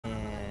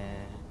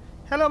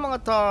Hello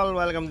mga tol!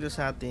 Welcome to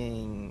sa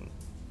ating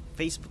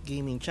Facebook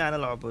gaming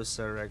channel. Ako po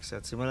Sir Rex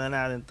at simulan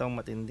natin tong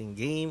matinding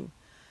game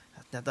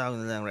at natawag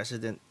na lang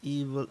Resident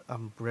Evil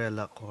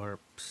Umbrella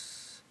Corps.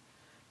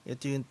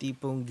 Ito yung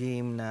tipong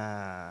game na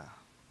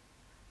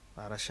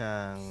para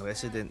siyang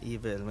Resident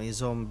Evil, may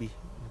zombie,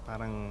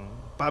 parang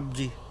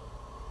PUBG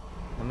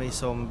na may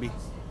zombie.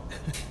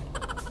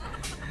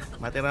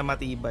 Matira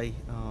matibay.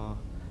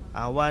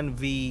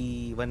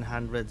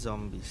 1v100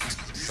 zombies.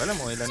 Wala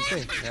mo ilan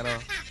to eh, pero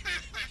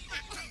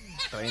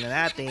try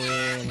na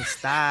natin.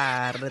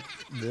 Start.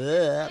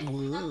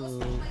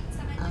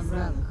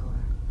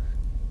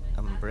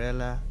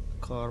 Umbrella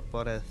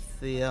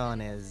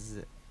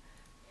Corporaciones.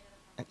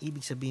 Ang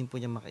ibig sabihin po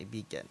niya mga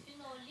kaibigan,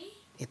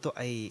 ito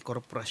ay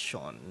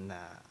korporasyon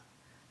na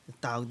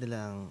tawag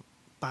nilang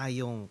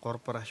Payong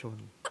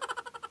Korporasyon.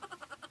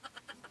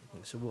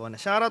 Subukan na.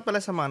 Shoutout pala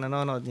sa mga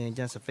nanonood niyo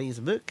dyan sa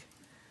Facebook.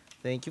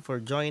 Thank you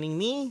for joining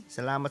me.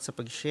 Salamat sa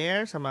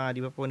pag-share. Sa mga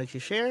di ba po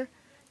nag-share,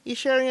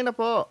 i-share nyo na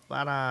po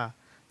para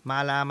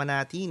malaman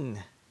natin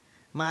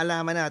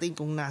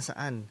kung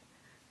nasaan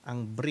ang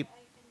brief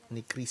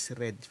ni Chris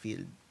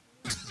Redfield.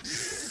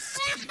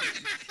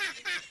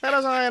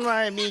 Pero sa ngayon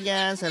mga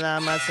kaibigan,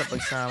 salamat sa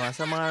pagsama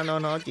sa mga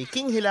nanonood kay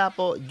King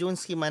Hilapo,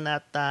 Junski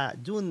Manata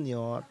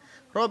Jr.,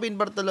 Robin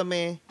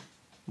Bartolome,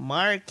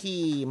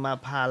 Marky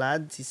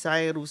Maphalad, si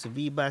Cyrus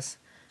Vivas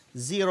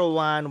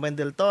 01,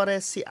 Wendell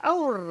Torres, si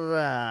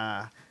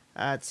Aura,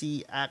 at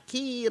si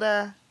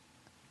Akira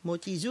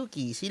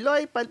Mochizuki, si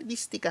Loy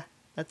Palistica,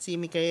 at si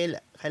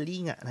Mikael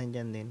Kalinga,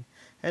 nandyan din.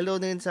 Hello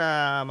din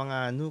sa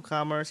mga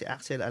newcomers, si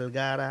Axel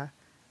Algara,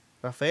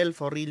 Rafael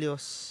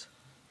Forilios,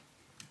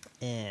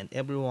 and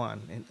everyone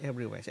and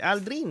everywhere. Si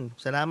Aldrin,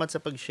 salamat sa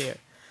pag-share.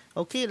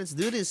 Okay, let's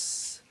do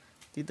this.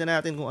 Tita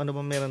natin kung ano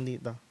ba meron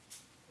dito.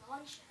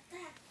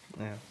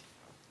 Ayan.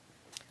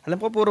 Alam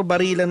ko puro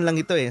barilan lang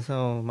ito eh.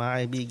 So,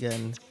 mga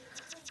kaibigan,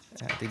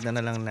 tignan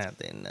na lang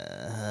natin.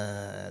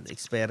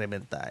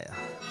 Experiment tayo.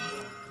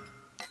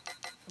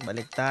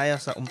 Balik tayo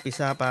sa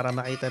umpisa para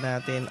makita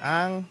natin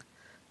ang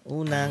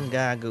unang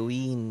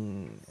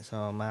gagawin.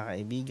 So, mga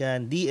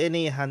kaibigan,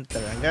 DNA Hunter.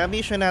 Ang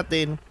mission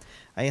natin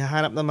ay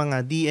hahanap ng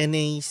mga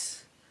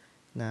DNAs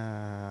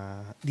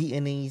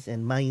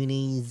and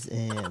mayonnaise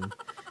and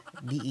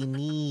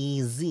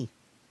DNZ.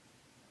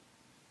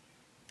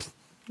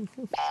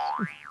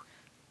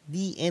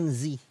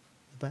 DNZ,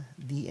 diba?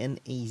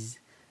 DNAs.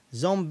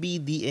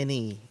 Zombie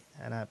DNA.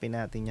 Hanapin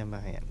natin yan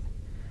mga yan.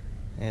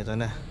 Ito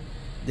na.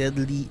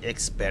 Deadly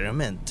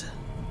Experiment.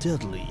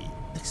 Deadly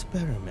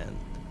Experiment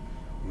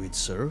with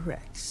Sir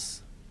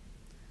Rex.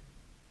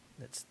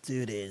 Let's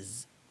do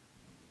this.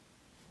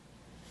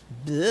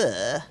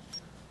 Duh.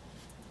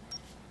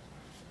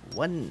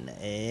 One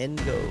and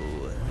go.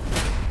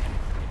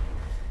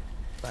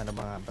 Paano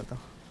ba nga ba to?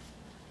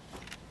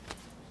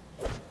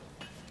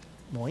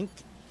 Moink.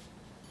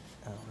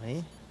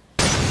 Okay.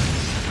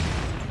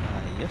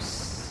 Ayos.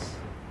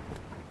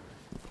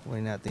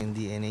 Kunin natin yung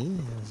DNA.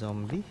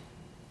 Zombie.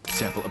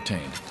 Sample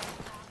obtained.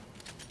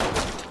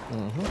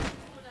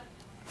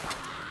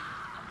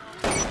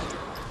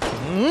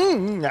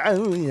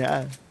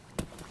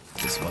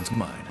 This one's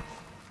mine.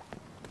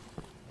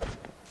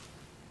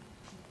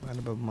 Paano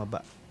ba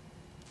bumaba?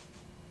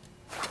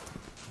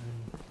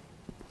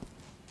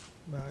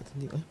 Bakit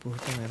hindi? Ay,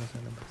 puto meron sa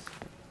labas.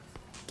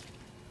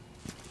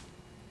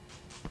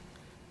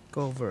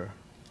 Cover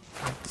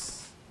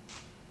X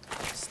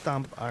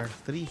Stamp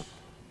R3.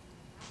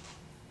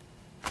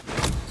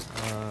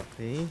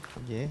 Okay,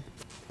 sige.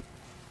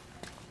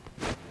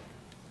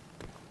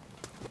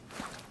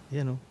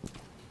 Yan o.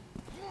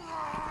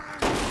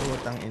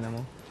 Putang ina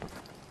mo.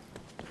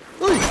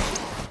 Uy!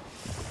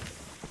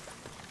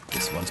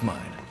 This one's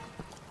mine.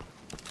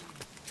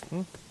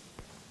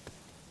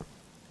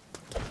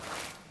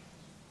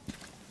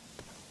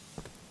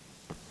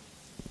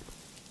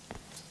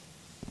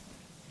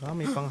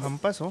 May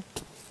panghampas, oh.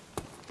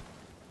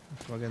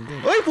 Mas maganda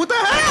yun. Uy, puta!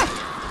 Ha!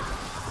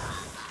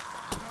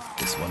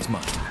 This one's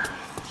mine.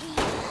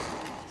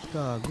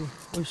 Gago.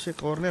 Uy, shit,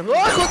 corner.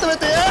 Uy, puta,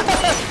 bete!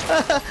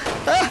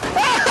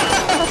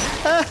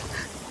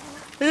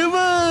 Ayun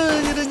ba?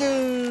 Gano'n niya.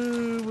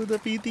 Puta,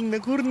 piting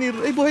na corner.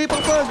 Ay, buhay pa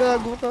pa.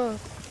 Gago ka.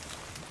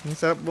 Ang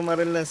sarap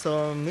bumaril na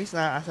zombies.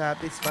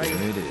 Nakaka-satisfy.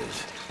 There it is.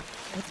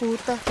 Ay,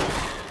 puta.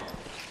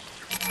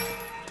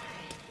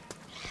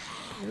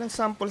 Ilang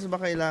samples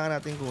ba kailangan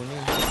natin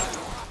kunin?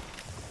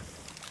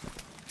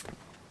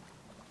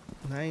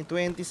 20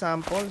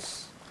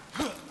 samples.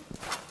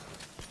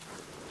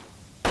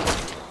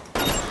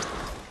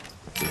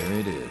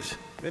 There it is.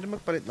 Pwede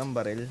magpalit ng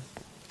baril.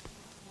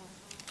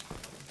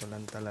 Ito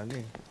lang talaga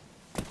eh.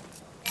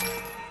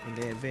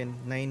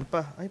 11. 9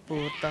 pa. Ay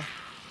puta.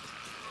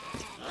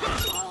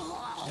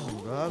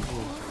 Oh, gago.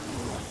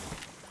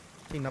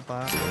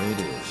 Pinapa. There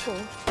it is.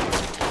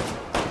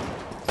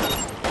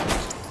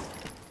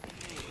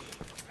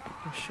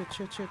 Oh, shit.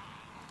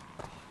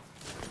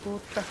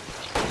 Puta.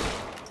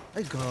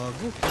 Ay,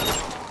 gago.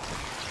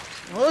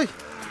 Oy!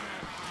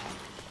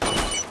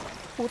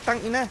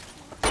 Putang ina.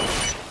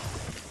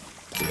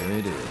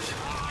 There it is.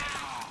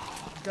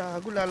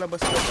 Gago,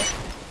 lalabas ka ba?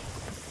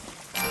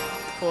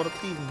 14.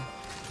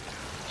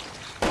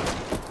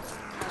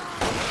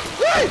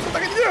 Ay!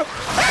 Patakin nyo!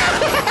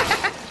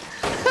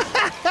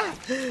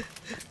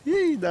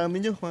 Yay, dami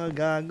nyo, mga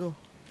gago.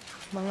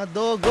 Mga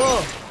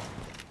dogo.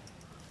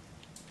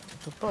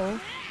 Ito pa, oh.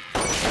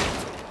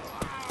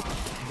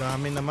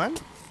 Dami naman.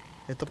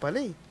 Ito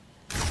pala, eh.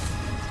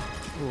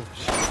 Oh.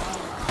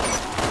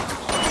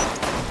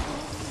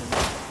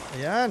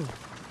 Ayan.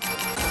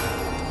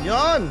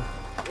 Yon!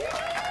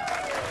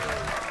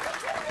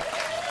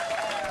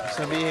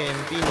 Sabihin,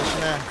 finish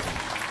na.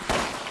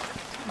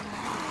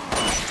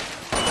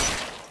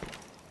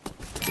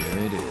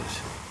 There it is.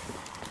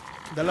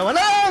 Dalawa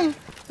lang!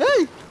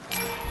 Hey!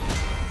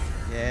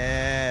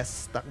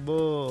 Yes!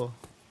 Takbo!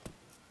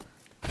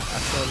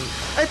 Asol.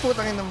 Ay,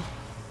 putangin naman.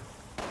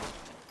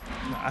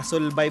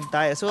 Na-survive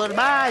tayo.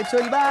 Survive!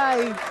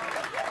 Survive!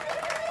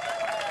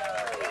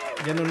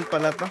 Ganun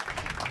pala to.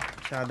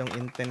 Masyadong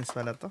intense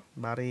pala to.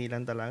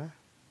 Barilan talaga.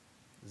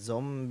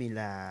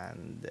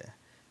 Zombieland.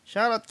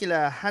 Shoutout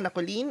kila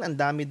Hanakolin. Ang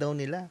dami daw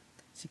nila.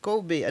 Si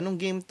Kobe, anong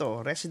game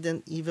to?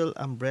 Resident Evil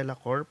Umbrella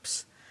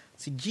Corps.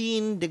 Si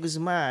Jean De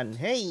Guzman.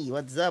 Hey,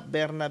 what's up,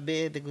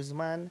 Bernabe De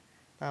Guzman?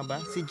 Tama ba?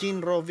 Si Jean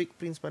Rovic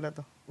Prince pala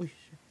to. Uy,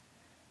 shit.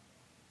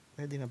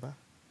 Ready na ba?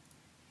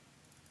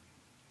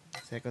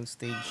 Second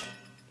stage.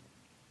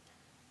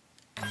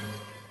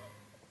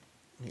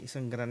 May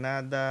isang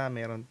granada.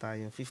 Meron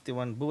tayong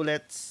 51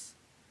 bullets.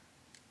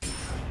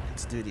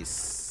 Let's do this.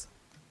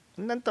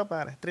 Ano lang to,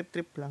 pare?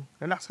 Trip lang.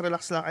 Relax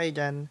lang kayo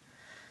dyan.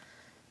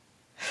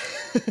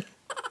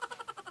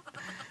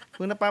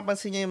 Kung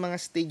napapansin nyo yung mga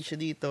stage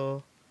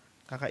dito,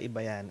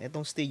 kakaiba yan.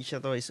 Itong stage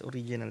na to is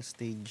original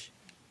stage.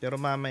 Pero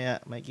mamaya,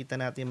 makikita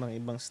natin yung mga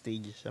ibang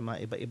stage sa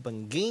mga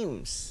iba-ibang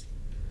games.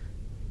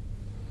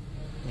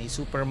 May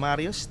Super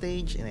Mario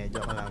stage.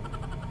 Joke lang.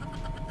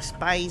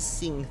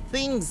 Spicing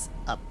things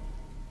up.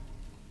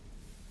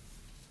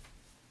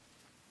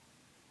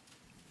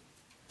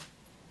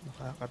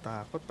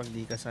 Nakakatakot pag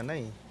di ka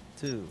sanay.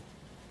 2,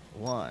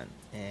 1,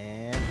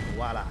 and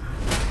voila.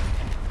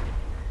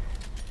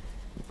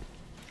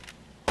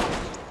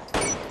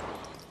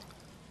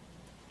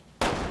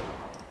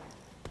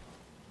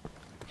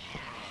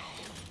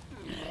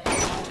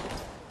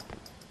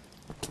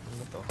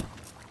 Ano to?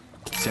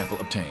 Sample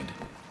obtained.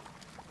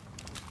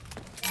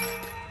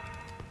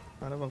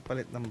 Paano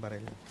magpalit ng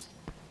baril?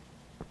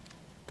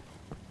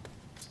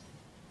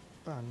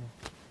 Paano?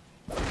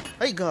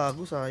 Ay,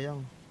 gago,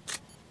 sayang.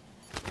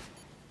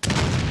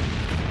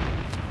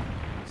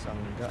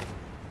 Sangga.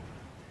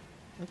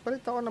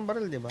 Nagpalit ako ng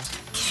baril, di ba?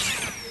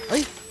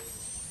 Ay!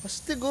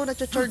 Astigo,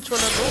 na-charge ko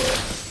na to.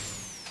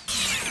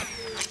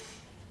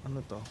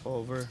 Ano to?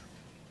 Cover.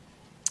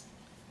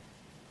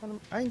 Ano?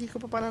 Ay, hindi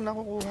ko pa pala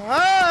nakukuha.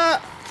 Ah!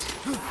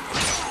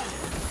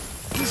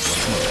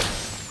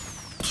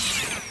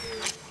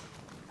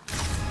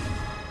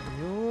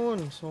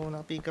 Yun. So,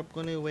 na-pick up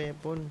ko na yung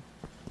weapon.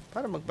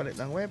 Para magpalit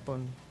ng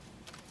weapon.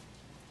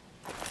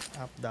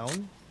 Up,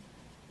 down.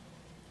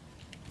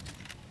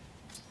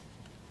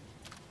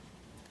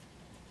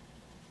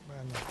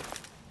 Ano?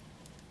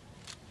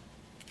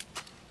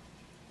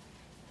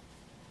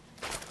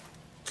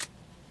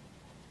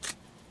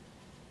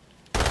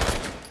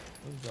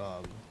 Oh,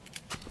 gago.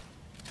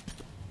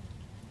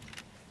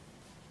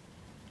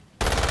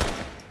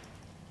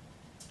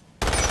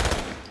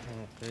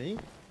 Okay.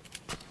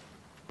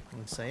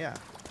 Ang saya.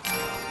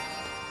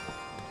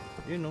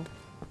 Yun, no?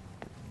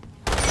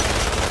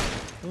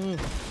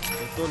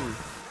 Putol.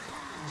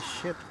 Oh,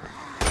 shit.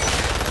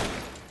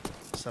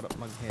 Sarap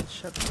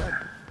mag-headshot,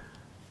 dad.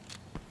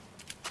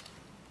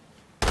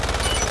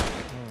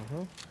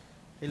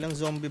 Ilang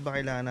zombie ba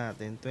kailangan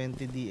natin?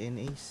 20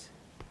 DNAs.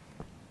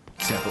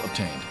 Sample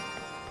obtained.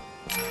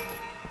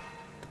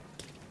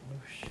 Oh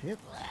shit.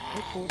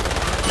 Ay puta.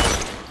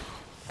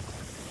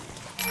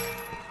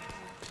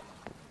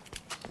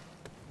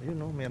 Ayun,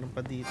 no, meron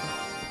pa dito.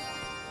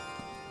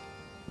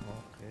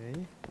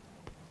 Okay.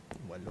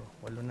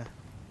 Walo na.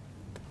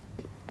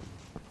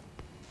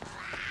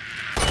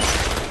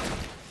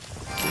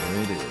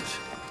 There it is.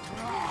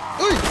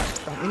 Uy!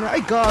 Tangina,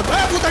 ay god!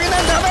 Ah! Putang ina,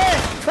 ang dami!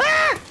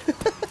 Ah!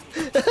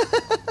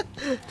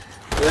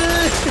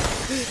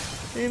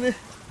 Ina.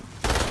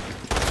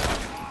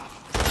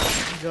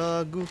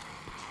 Gago.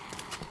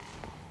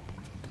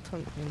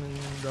 Tangina,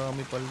 ang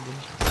dami pala dun.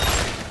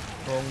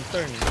 Wrong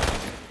turn.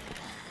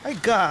 Ay,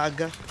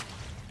 gaga.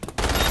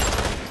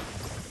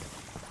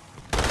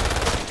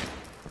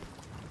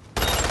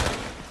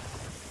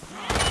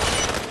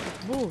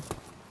 Bu.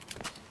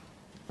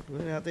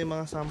 Gawin natin yung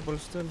mga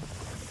samples dun.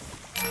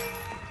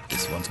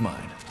 This one's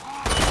mine.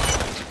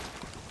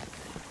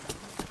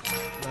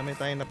 Dami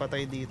tayong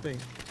napatay dito eh.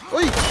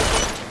 Uy!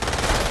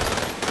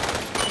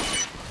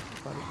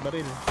 Palit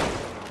baril.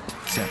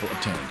 Sample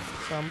obtained.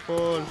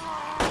 Sample.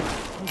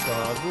 Oh,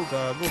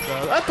 gago.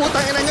 Ay,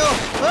 putang ina nyo!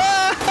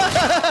 Ah!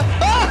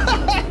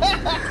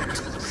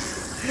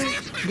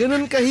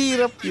 Ganun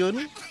kahirap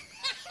yun.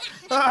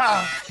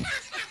 Ah!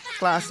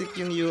 Classic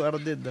yung You Are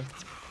Dead. Ah.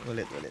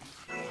 Ulit.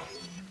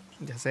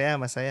 Masaya,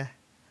 masaya.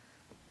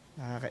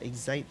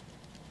 Nakaka-excite.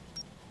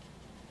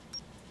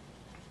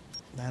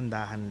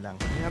 Dahan-dahan lang.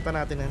 Ingatan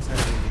natin ang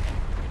sarili.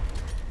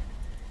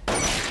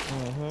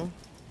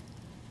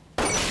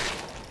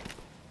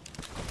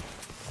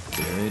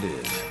 There it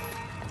is.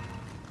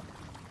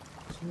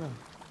 Sino?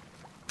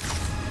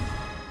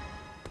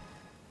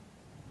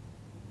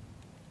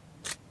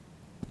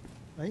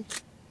 Ay.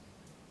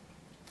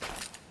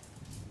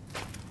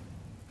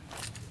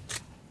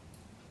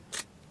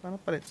 Paano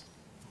palit?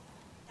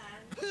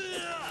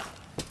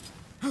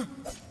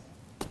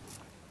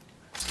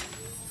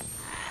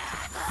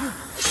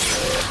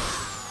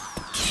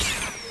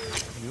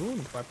 Yun,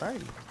 patay.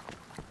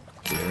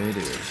 There it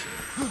is.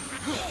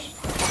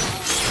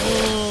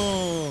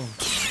 Oh!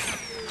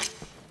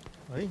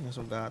 Ay,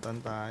 nasugatan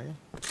tayo.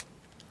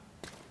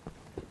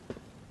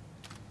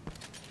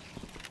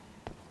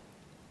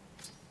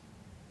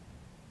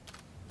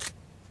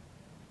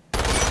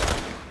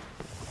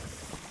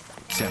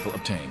 Sample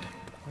obtained.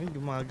 Ay,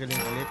 gumagaling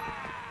ulit.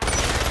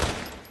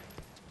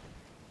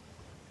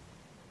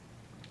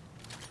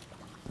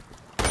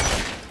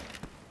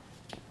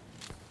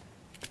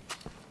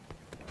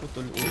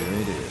 Putol ulo. There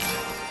it is.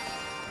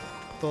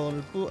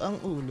 Tolpo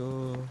ang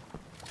ulo.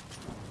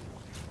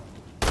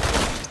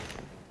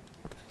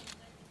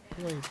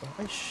 Buhay pa.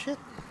 Ay,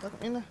 shit.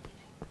 Takina.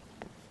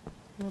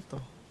 Ano to?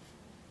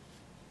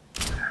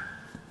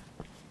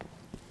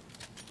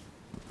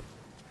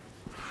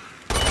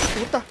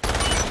 Puta!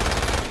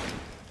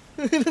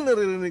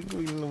 Naririnig ko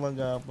yung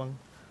lumagapang.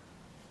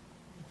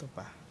 Ito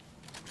pa.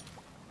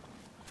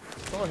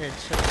 Oh,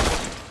 headshot.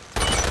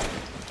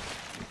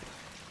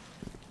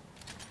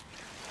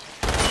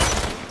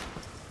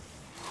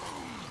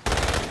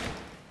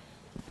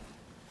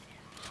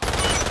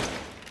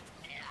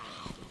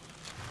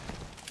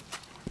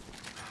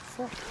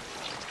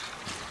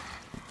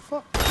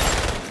 Fuck.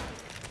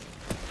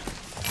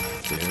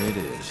 There it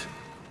is.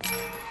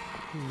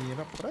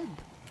 Hirap, Brad.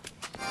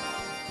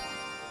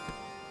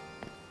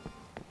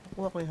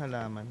 Nakuha ko yung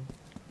halaman.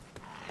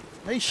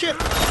 Ay, shit!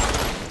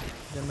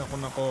 Diyan ako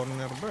na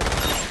corner, bro.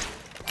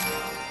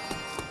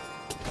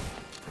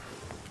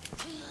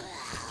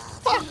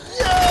 Fuck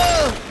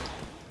yeah!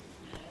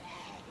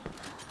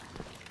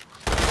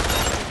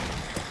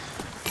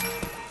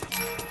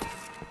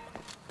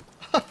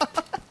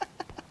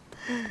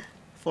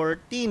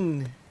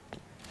 $14.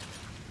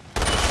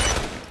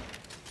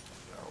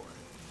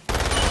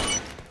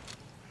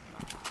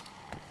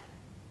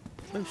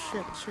 Oh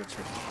shit.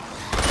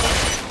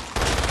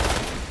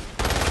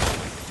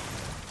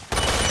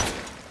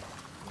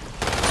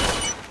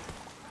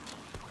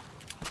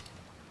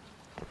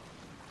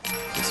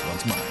 This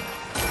one's mine.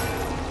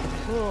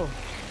 Oh.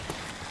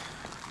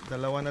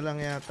 Dalawa na lang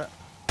yata.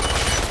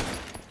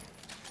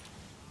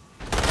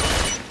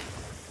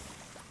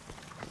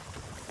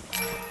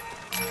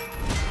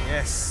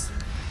 Yes.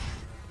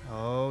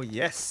 Oh,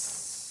 yes.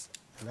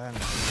 Wala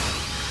na.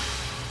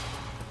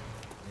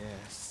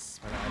 Yes.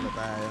 Panalo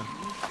tayo.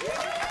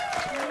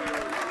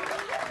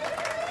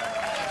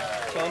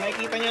 So,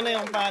 nakikita nyo na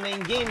yung paano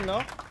yung game,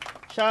 no?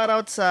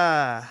 Shoutout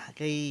sa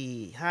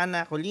kay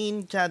Hana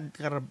Colleen, Chad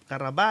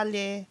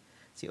Carabale,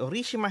 si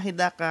Orishima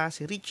Hidaka,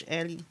 si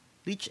Richel,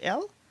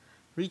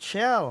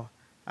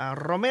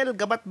 Romel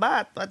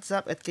Gabatbat, what's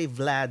up, at kay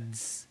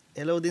Vlads.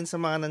 Hello din sa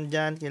mga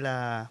nandyan,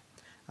 kila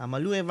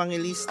Malu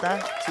Evangelista,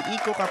 si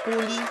Iko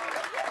Kapuli,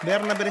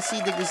 Berna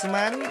Bereside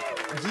Guzman,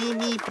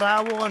 Jimmy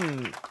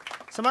Prawon.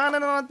 Sa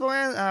mga nanonood po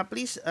ngayon,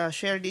 please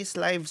share this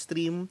live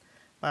stream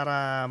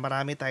para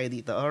marami tayo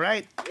dito.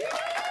 Alright?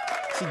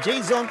 Si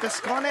Jason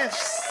Cascones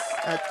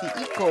at si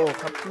Iko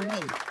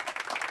Kapuli.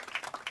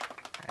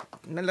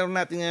 Nalaro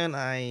natin ngayon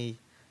ay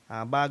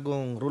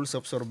bagong Rules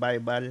of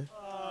Survival.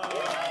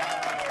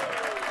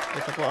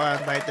 Ito po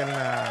ang title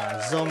na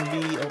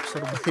Zombie of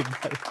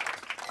Survival.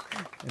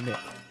 Hindi,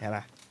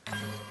 yara.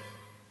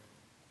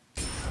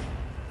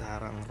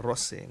 Parang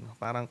Ross no?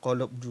 Parang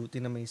Call of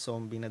Duty na may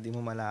zombie na di mo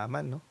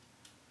malaman, no?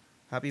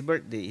 Happy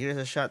birthday, here's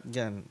a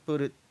shotgun.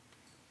 Put it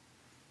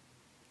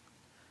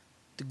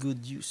to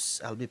good use.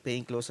 I'll be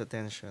paying close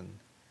attention.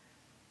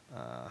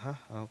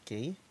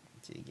 Okay.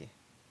 Sige.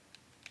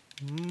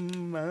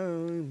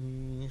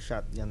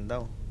 Shotgun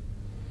daw.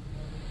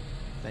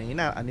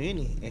 Tangina, ano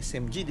yun eh?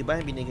 SMG, di ba?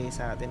 Binigay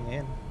sa atin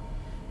ngayon.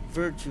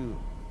 Virtue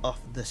of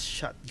the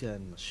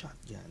shotgun.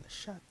 Shotgun.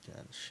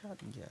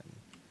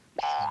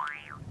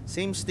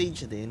 Same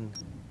stage din.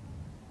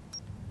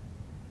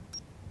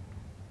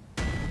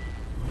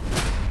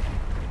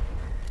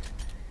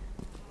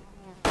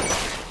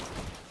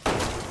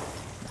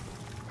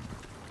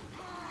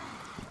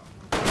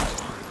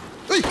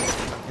 Uy!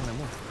 Ina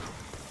mo.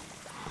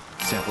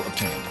 Sample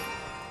obtained.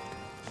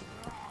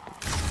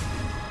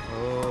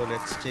 Oh,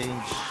 let's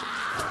change.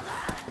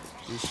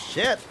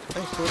 Shit!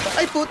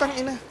 Ay, putang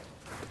ina!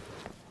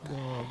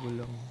 Gago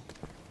lang.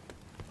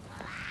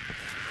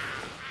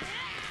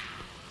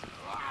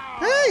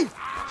 Hey!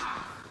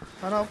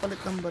 Para ako palit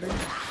ng baril.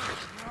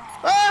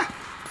 Ah!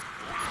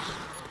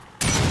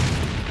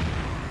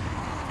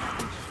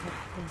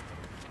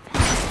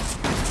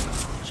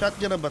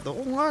 Shotgun na ba to?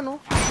 Oo nga,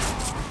 no?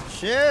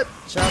 Shit!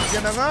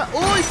 Shotgun na nga!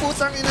 Uy!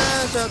 Putang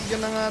ina!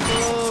 Shotgun na nga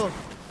to!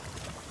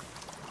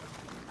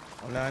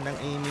 Wala nang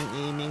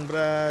aiming,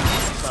 Brad.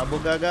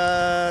 Sabog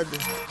agad.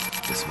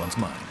 This one's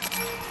mine.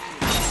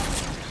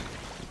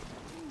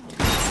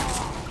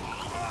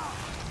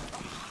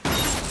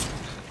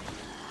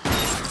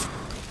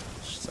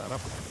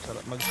 Sarap.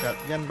 Sarap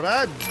mag-shotgun,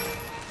 Brad.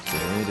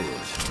 There it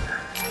is.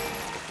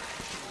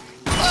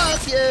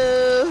 Fuck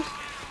you!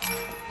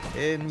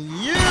 And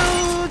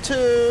you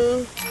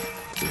too!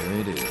 There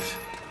it is.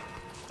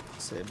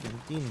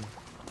 17.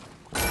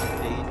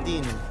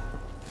 18.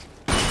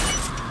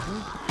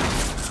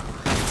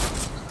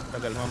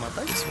 Tagal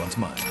mamatay. This one's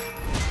mine.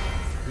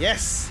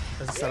 Yes!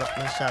 Kasi sarap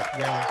ng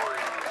shotgun.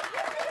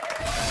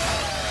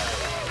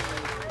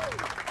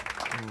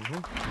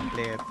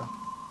 Kompleto.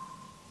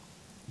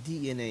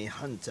 DNA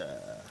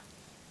Hunter.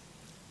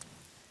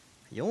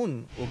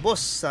 Yun. Ubos,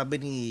 sabi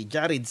ni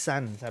Jared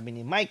San. Sabi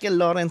ni Michael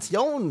Lawrence.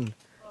 Yun!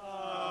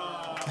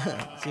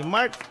 Si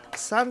Mark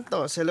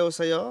Santos. Hello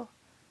sa'yo.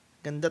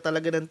 Ganda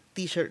talaga ng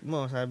t-shirt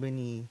mo. Sabi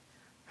ni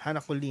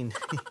Hannah Colleen.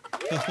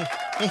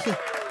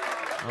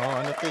 Oh,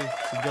 ano to eh?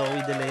 Si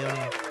Joey De Leon.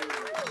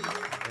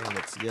 Okay,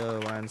 let's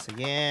go once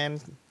again.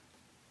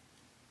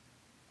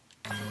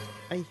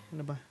 Ay,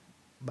 ano ba?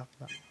 Back.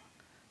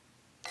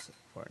 So,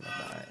 4 na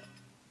ba?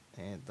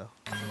 Eto.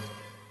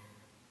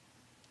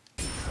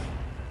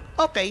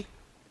 Okay.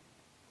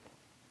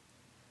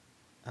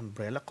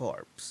 Umbrella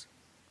Corps.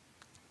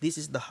 This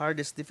is the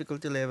hardest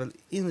difficulty level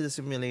in the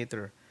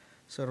simulator.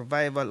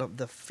 Survival of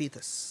the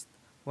fittest.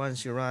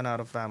 Once you run out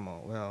of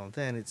ammo, well,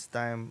 then it's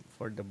time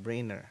for the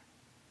brainer.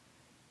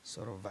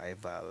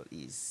 Survival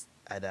is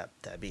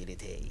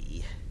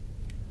adaptability.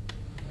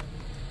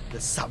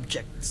 The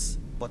subjects.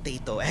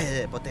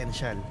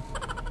 Potential.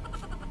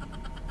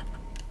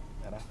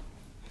 Tara.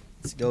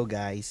 Let's go,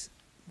 guys.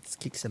 Let's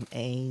kick some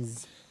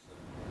A's.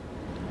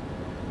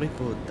 May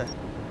puta.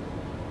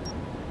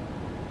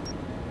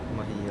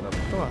 Mahirap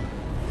to ah.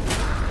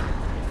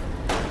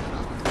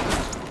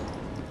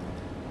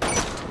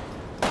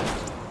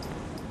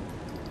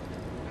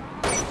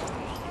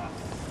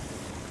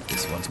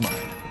 This one's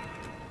mine.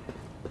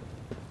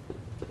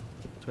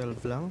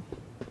 12 lang.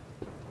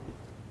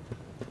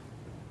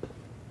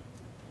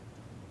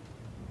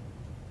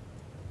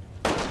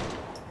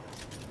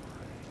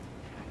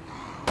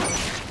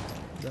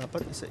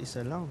 Dapat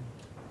isa-isa lang.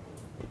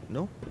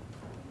 No?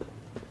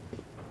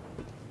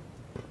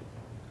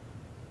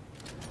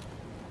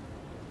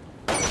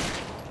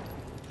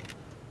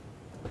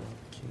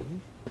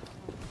 Okay.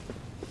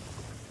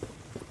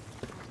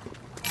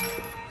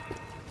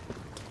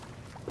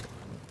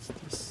 What's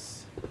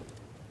this?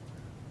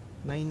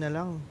 9 na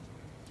lang.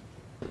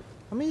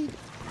 May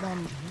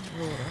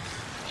oras.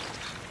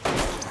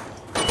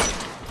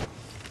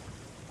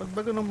 Pag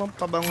ba ganun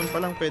pabangon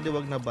pa lang, pwede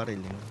wag na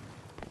barilin.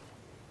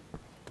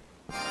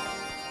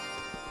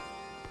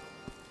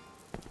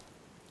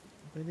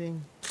 Pwedeng.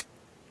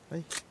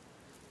 Ay.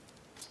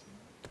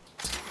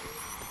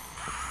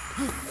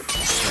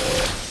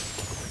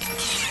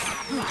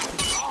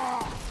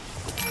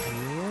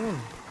 Ayun.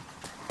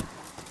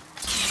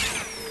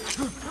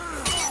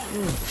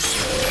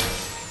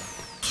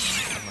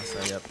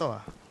 Masaya to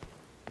ah.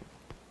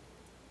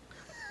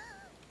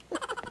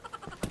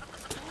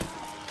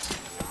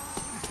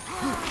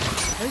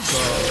 Ay,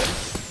 God.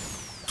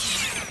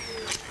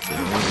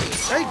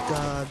 Ay,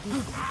 God.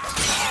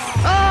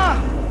 Ah!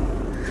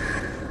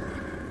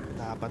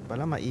 Dapat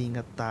pala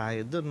maingat tayo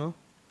dun, no?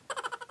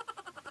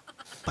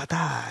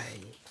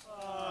 Patay.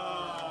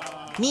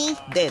 Me,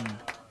 dead.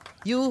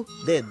 You,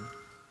 dead.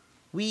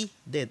 We,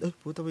 dead. Ay,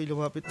 puta, may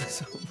lumapit na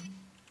sa...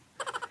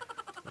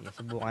 Sige,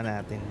 subukan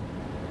natin.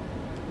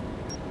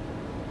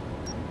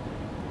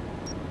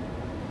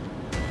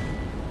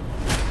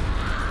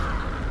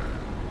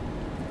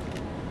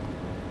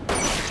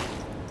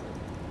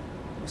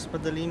 Mas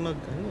padali mag,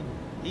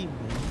 aim.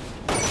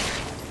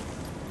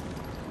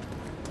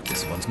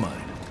 This one's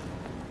mine.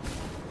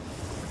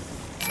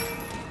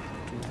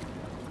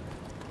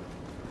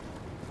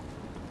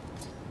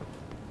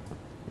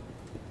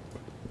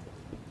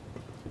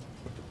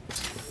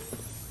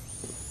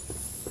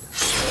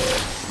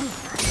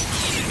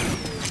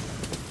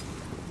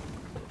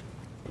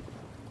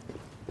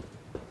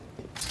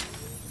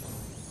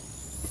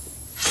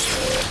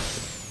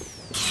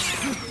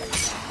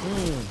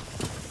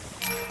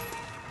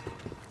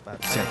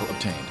 Sample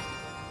obtained.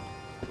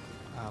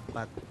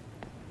 Apat.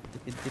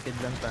 Tipid-tipid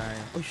lang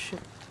tayo. Oh, shit.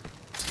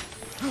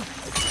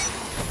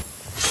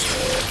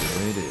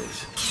 There it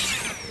is.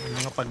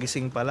 Mga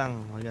pagising pa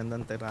lang.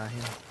 Magandang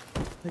tirahin.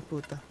 Ay,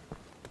 puta.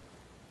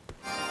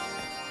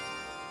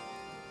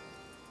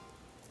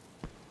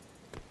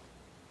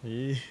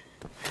 Eh.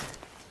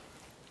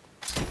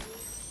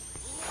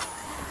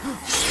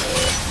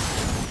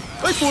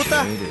 Ay,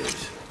 puta! There it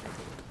is.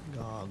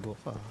 Gago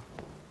ka.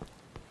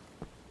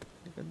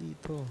 Hindi ka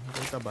dito.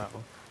 Nakita ba ako?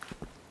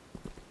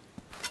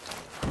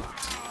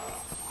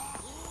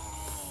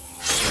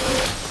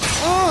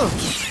 Oh!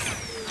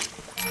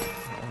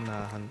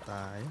 Naunahan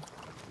tayo.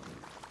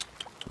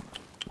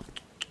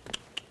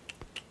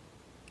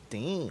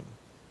 Damn.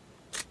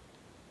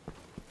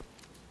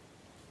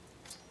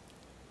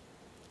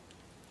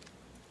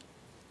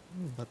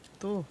 Ano ba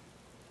to?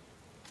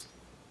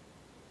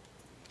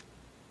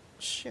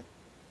 Shit.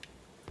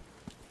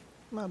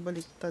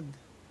 Mabaliktad.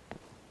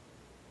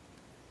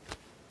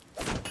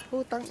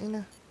 Putang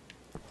ina.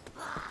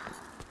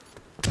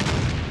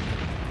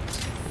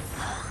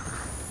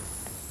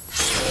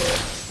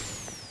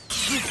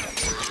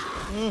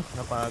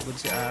 Napagod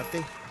si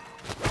ate.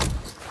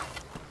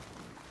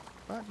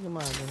 Bakit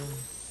gumagano?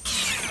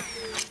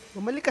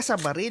 Bumalik ka sa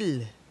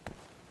baril.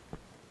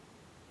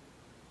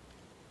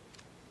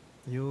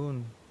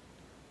 Yun.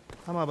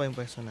 Tama ba yung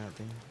pwesto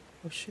natin?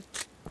 Oh shit.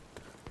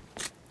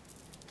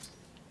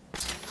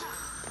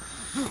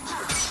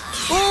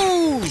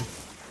 Oh!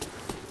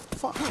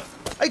 Fuck.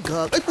 Ay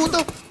gag. Ay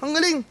puta. Ang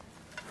galing.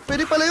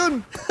 Pwede pala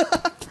yun.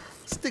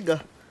 Stig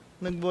ah.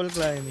 Nag-wall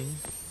climbing.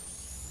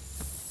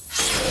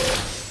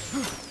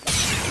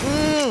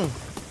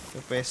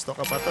 May pwesto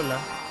ka pa tol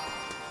ah.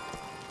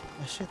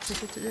 Ah shit.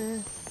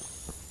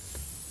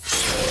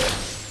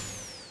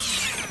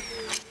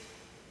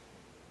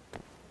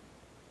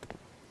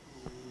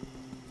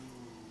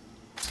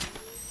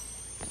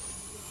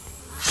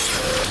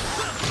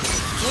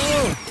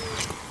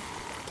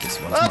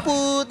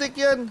 Putik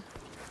yan.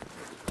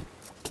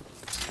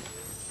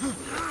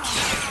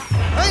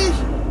 Ay!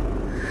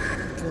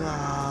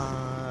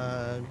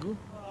 Gago.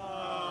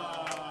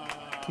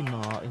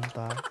 Kinain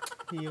ta.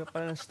 Hirap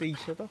pala ng stage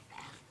na to.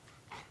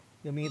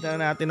 Gamitan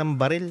natin ng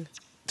baril.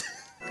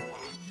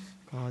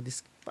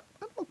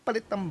 Paano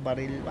magpalit ng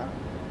baril? Parang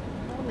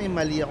may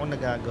mali ako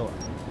nagagawa.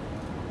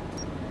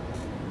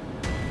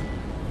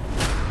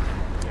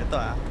 Ito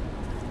ah.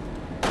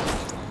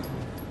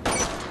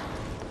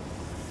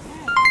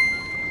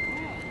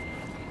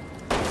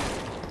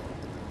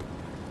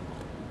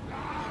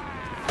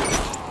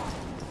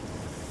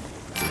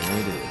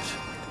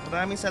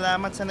 Maraming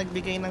salamat sa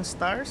nagbigay ng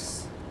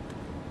stars.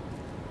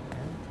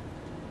 Ayan.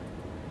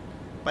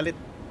 Palit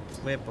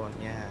weapon.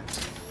 Yeah.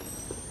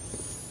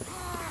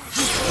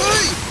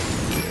 Uy!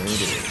 There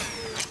it is.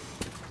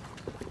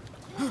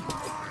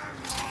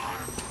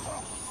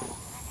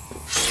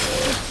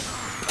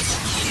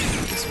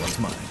 This one's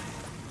mine.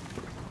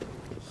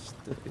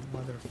 Stupid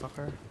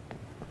motherfucker.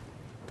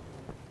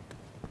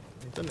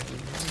 Ito na.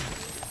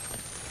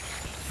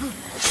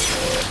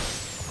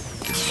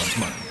 This one's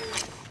mine.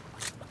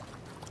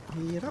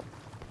 Hirap.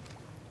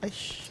 Ay,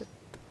 shit.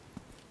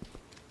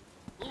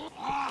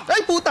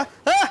 Ay, puta!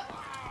 Ha!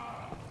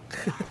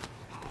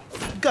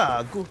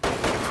 Gago.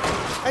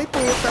 Ay,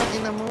 putang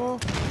ina mo.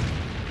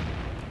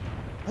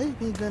 Ay,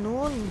 may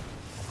ganun.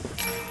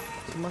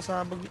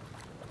 Sumasabag.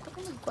 Ako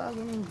nagbago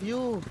ng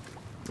view.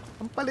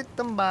 Ang palit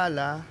ng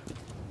bala.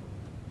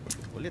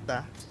 Ulit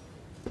ah.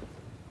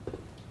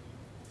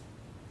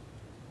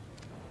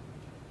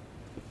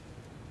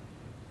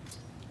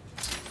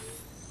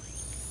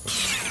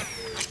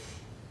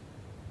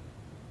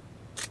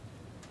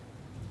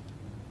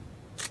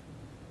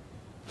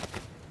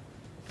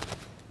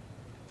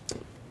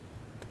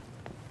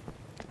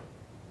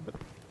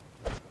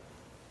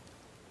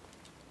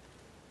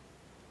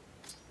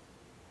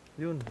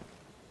 Yun.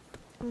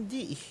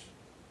 Hindi eh.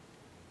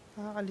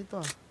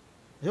 Nakakalito ah.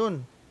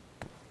 Yun.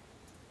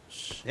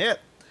 Shit.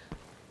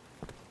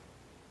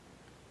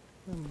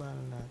 Ang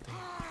bala natin.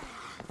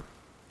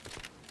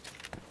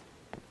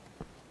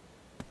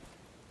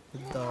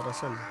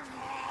 Nagdarasal.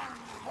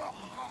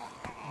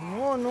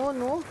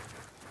 No.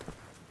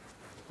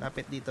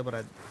 Lapit dito,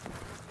 Brad.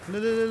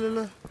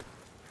 Lalalala.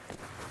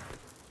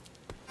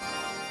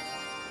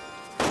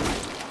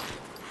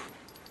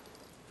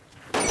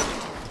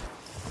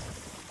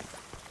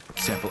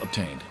 Sample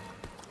obtained.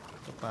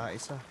 Ito pa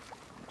isa.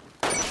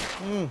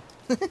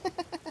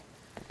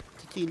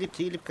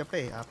 Chilip ka pa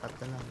eh. 4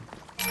 na lang.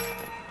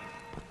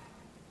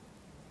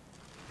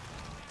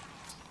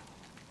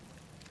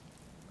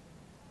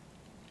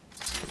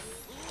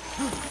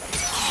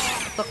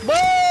 Takbo!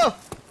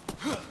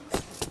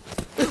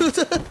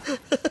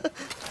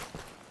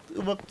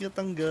 Umakyat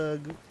ang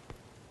gago.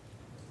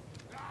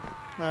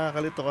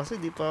 Nakakalito kasi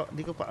di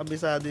ko pa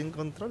abisado yung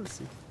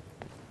controls eh.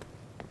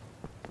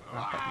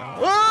 Dapat lang.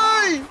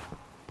 Uy!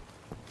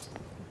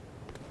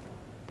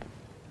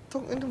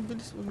 Tong anong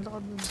bilis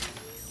maglakad nun.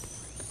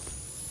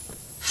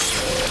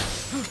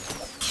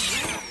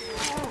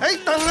 Ay,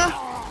 tanga!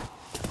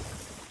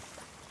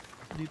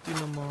 Dito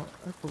naman.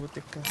 Ay,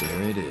 putik ka.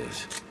 There it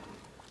is.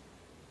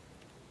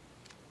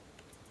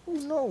 Oh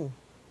no.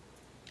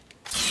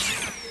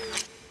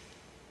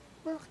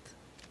 Bakit?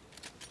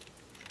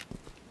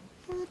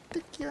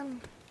 Putik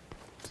yan.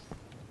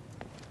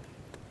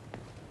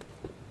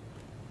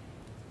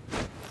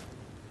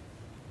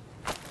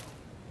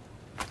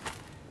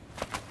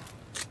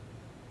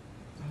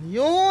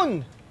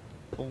 Ayun!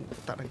 Oh,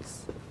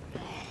 taris.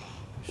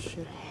 Oh,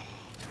 shit.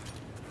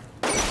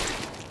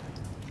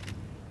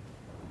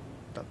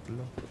 3.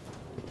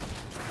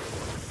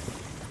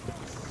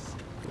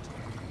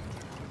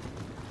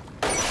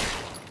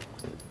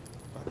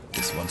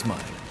 This one's mine.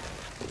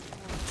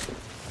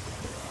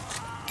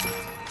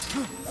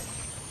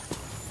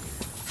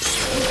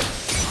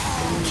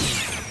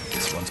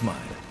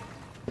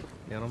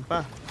 Meron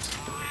pa.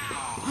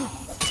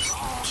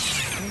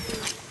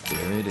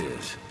 There it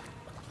is.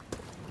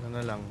 Ano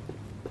na lang.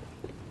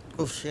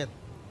 Oh, shit.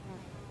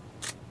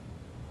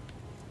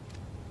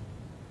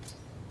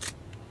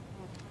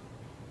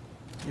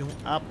 Yung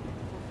up.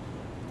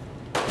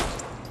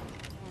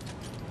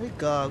 Ay,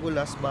 gago.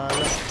 Last bala.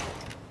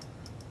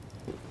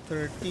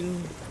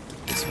 13.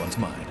 This one's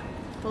mine.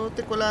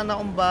 Putik, wala na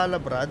akong bala,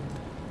 Brad.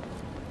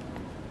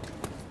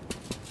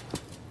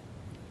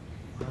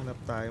 Hanap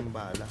tayong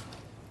bala.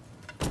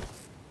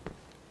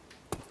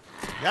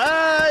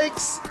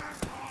 Yikes!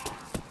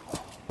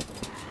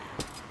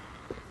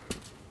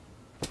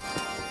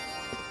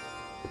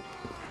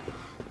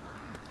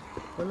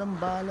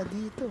 Walang bala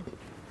dito.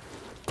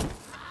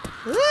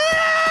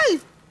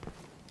 Ay!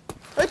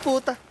 Ay,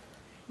 puta.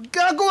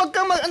 Gago, wag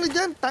kang ano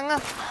dyan, tanga.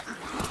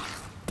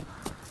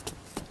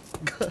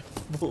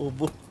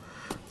 Bobo.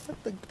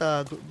 At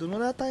nagtago. Doon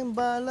wala tayong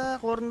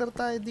bala. Corner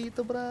tayo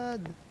dito,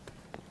 Brad.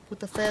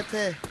 Puta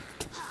fete.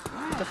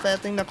 Puta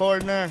feteng na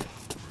corner.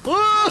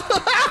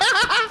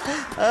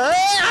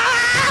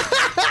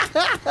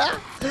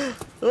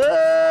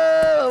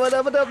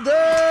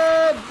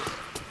 Madabadabdab!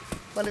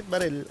 Palit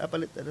baril.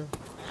 Palit ano.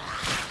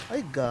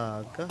 Ay,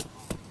 gaga.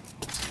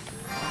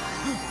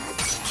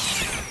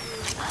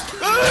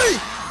 Ay!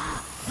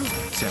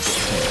 Sample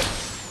obtained.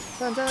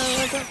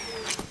 Saan?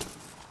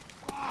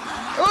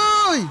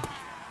 Uy!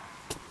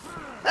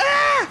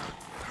 Ah!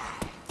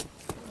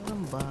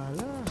 Anong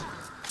bala?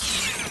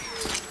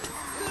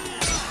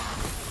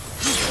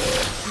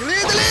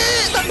 Dali!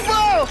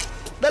 Takbo!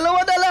 Dalawa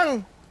na lang!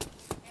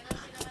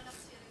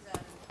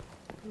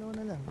 Dalawa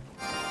na lang.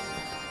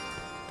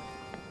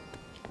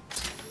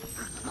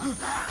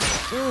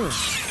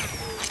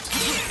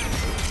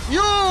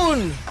 Yun!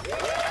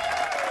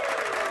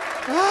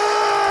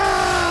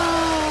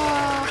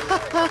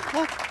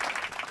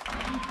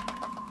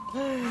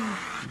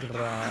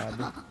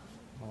 Grabe.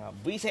 Mga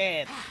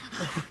buwiset.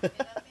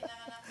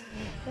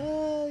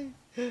 Ay.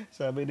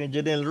 Sabi ni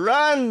Janelle,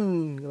 run!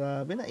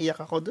 Grabe, naiyak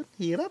ako dun.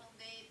 Hirap.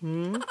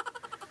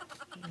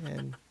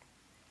 Ayan.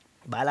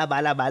 Bala.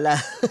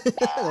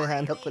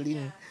 Nahanap ko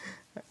din.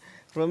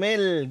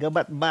 Romel,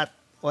 gabat-bat.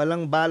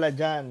 Walang bala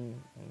dyan.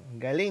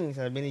 Galing,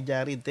 sabi ni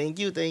Jared. Thank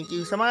you.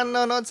 Sa mga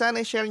nanonood,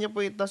 sana i-share nyo po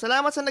ito.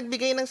 Salamat sa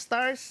nagbigay ng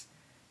stars.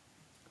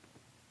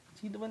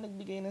 Sino ba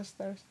nagbigay ng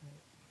stars?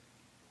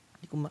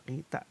 Hindi ko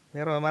makita.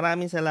 Pero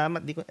maraming salamat.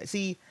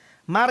 Si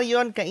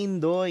Marion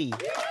Kaindoy.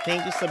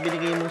 Thank you sa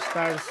binigay mong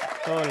stars,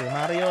 tol.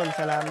 Marion,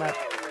 salamat.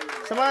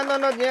 Sa mga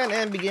nanonood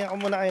ngayon, bigyan ko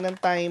muna kayo ng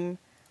time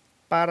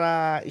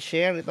para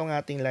i-share itong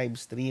ating live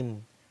stream.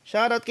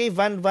 Shoutout kay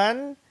Van.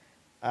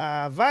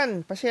 Van,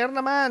 pa-share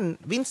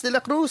naman. Vince de la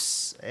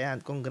Cruz.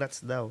 Ayan,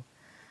 congrats daw.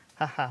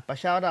 Haha,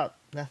 pa-shoutout.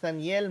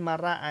 Nathaniel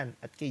Maraan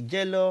at kay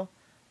Jello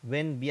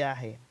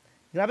Venbiahe.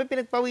 Grabe,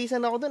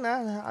 pinagpawisan ako dun,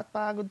 at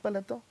pagod pala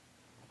to.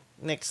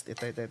 Next,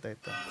 ito.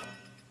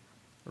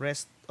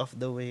 Rest of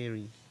the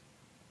Weary.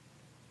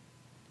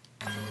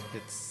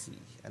 Let's see.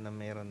 Ano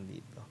meron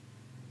dito?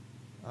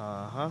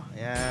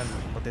 Ayan.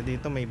 Pati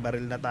dito may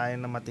baril na tayo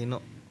na matino.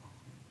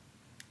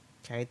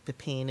 Kahit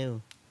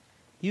pepino.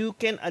 You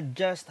can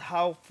adjust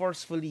how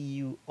forcefully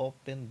you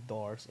open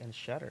doors and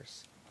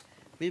shutters.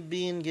 We've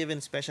been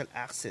given special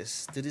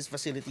access to this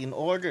facility in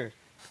order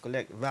to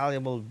collect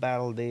valuable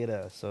battle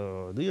data.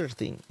 So, do your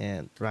thing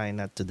and try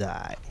not to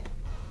die.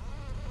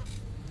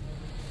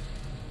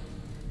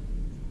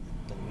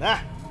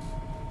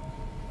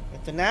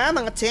 Ito na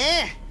mga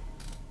tse!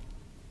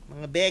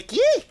 Mga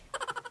Becky!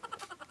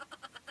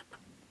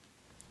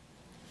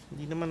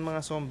 Hindi naman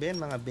mga zombie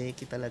yan, mga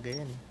Becky talaga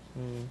yan.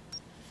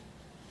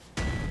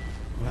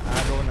 Mga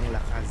araw ng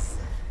lakas.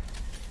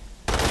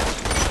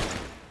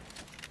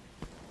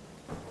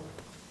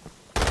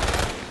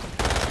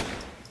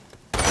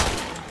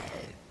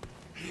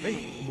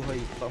 Ay,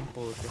 buhay pa ang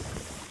pote.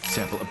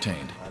 Sample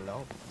obtained. Akala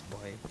ko,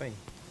 buhay pa eh.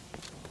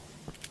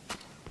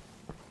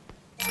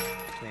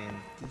 20.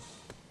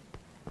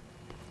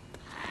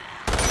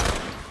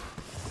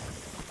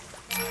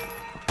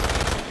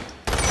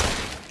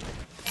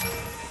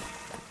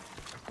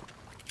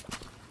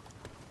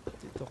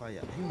 Ito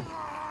kaya.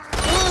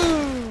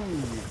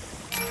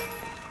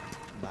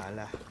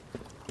 Bala.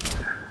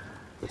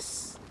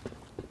 Yes.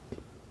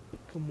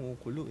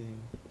 Kumukulo eh.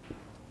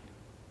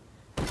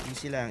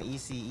 Easy lang,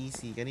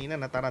 easy. Kanina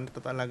nataranta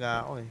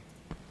talaga ako eh.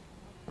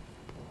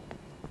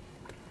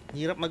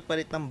 Hirap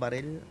magpalit ng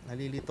baril.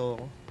 Nalilito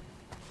ako.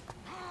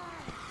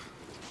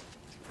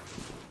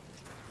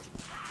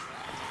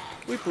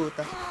 Uy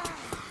puta.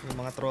 Yung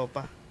mga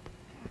tropa.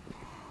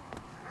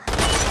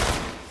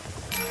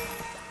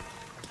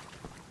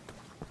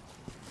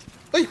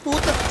 Ay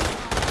puta.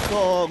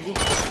 Gago.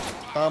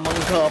 Tamang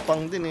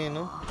gapang din eh,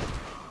 no?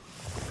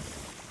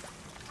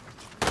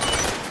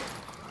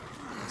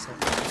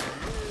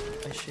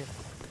 Ay shit.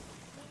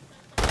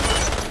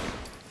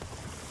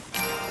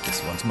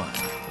 This one's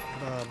mine.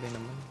 Grabe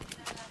naman.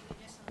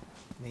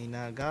 May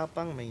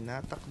nagapang, may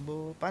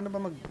natakbo. Paano ba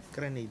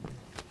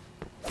mag-grenade?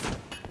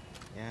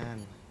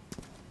 Yan.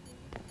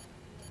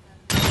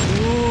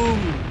 Boom!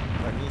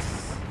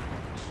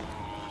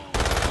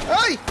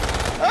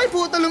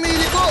 puta,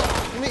 lumiliko!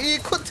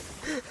 Umiikot!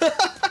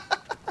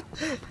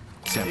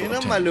 Sample Yun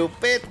ang obtained.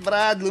 malupit,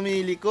 Brad.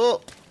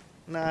 Lumiliko.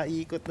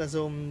 Naikot na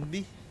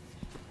zombie.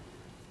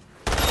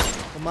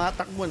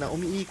 Umatakbo na,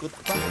 umiikot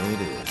pa. There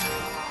it is.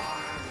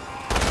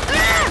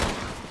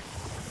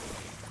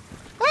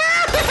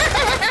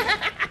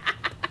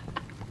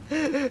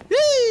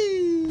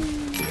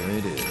 There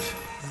it is.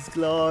 Jesus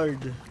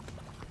Lord.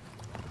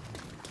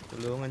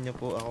 Tulungan niyo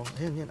po ako.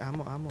 Ayun, yan.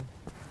 Amo.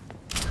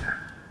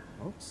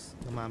 Oops.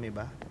 Dumami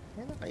ba?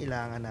 Yan ang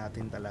kailangan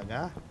natin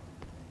talaga.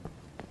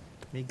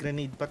 May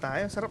grenade pa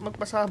tayo. Sarap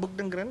magpasabog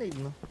ng grenade,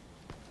 no?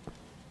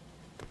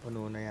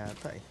 Puno na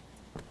yata eh.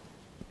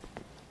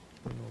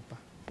 Puno pa.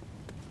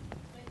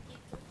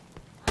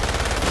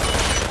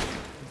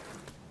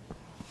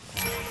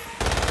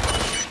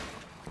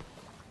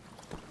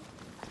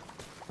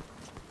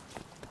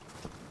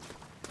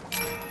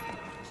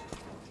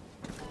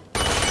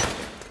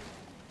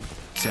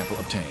 Sample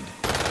obtained.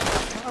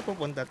 Saan ka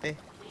pupunta, te?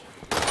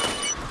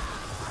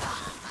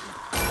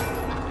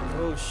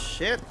 Oh,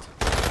 shit.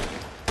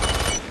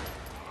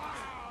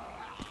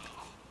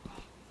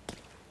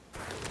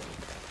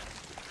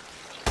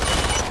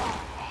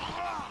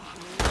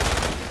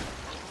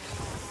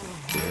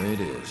 There it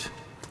is.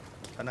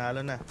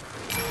 Panalo na.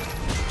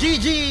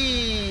 GG!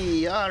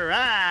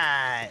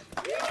 Alright!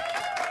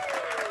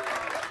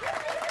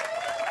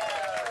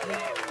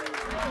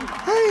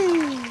 Ay!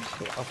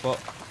 Opo.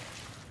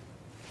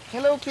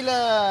 Hello, kila!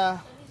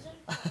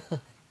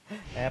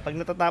 Pag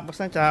natatapos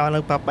na, tsaka ako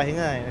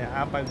nagpapahinga eh.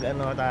 Kapag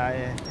ano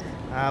tayo,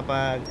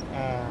 kapag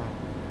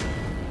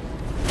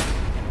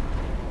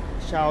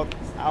shout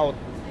out.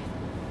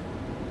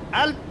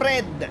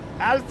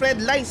 Alfred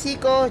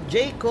Lysico,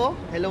 Jayco,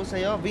 hello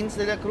sa'yo. Vince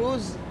de la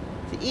Cruz,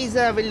 si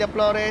Iza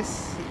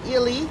Villaflores, si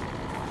Ili.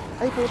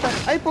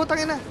 Ay putang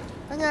ina.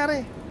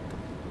 Nangyari?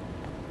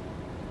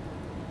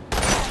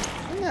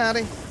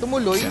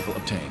 Tumuloy? Sample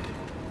obtained.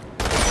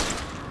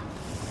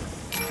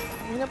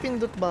 May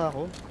napindot ba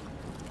ako?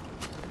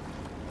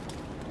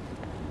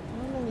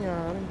 Ano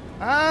nangyari?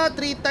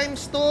 3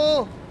 times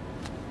to!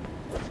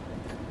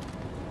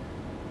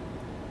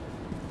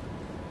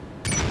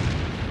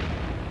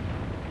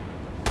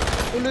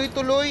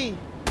 Tuloy-tuloy!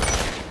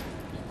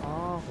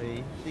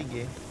 Okay,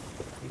 sige.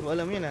 Hindi ko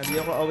alam yun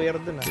Di ako aware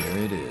dun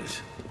There it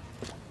is.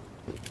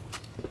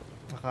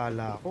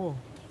 Akala ko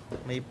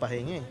may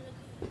pahinga eh.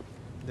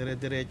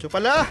 Dire-diretso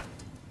pala!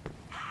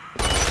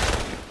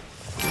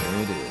 There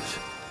it is.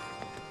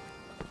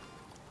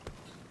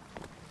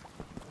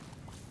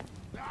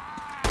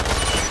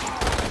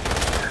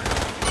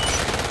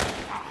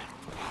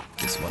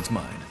 This one's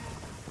mine.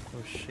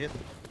 Oh shit.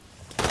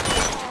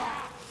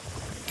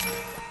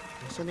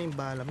 Saan na yung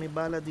bala? May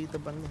bala dito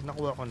ba?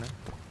 Nakuha ko na.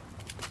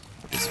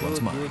 This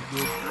one's mine.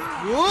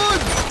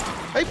 Good!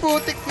 Ay,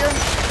 putik yan!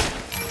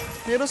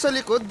 Meron sa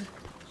likod.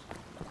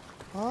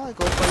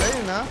 Ikaw pala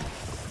yun, ha?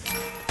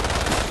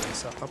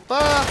 Isa ka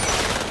pa!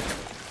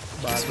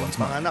 Bagong one's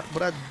mine. panganak,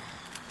 Brad.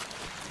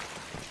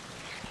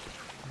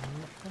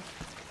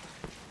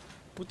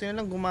 Buti na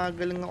lang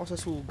gumagaling ako sa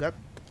sugat.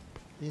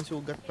 Yung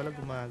sugat pala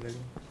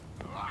gumagaling.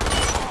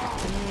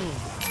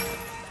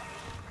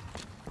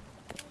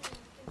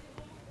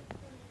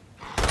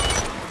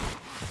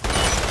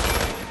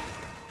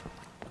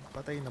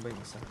 Patay na ba yung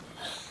isa?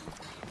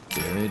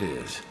 There it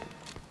is.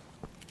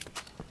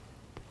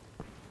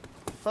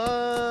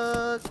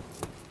 Fuck!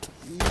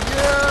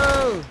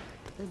 Yo!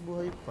 Ay,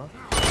 buhay pa.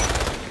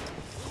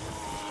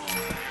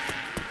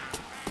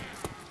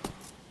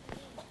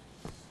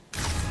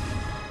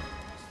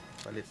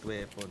 Palit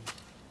weapon.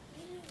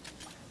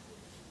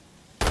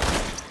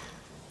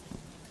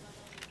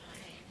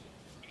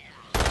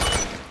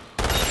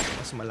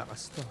 Mas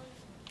malakas to.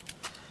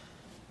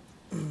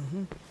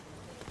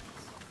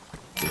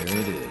 There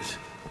it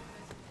is.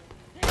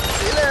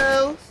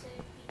 Hello!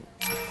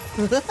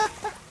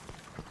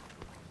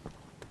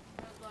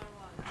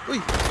 Uy!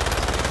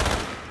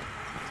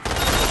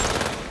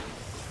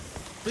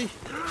 Uy!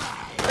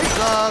 Ay,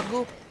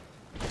 gago!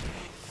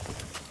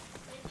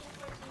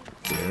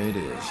 There it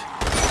is.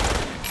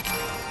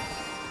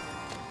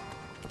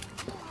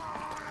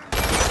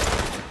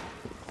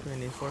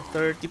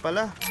 $24.30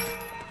 pala.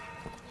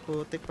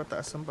 Putik,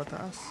 pataas ang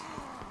pataas.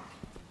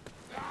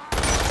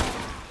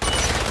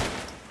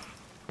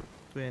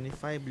 25,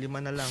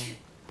 5 na lang.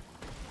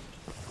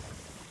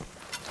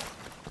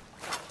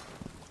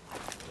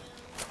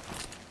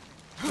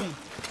 Uy!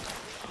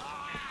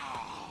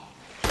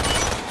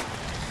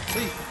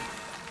 Uy!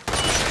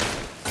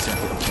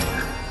 Sample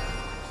obtained.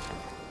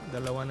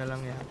 Dalawa na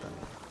lang yata.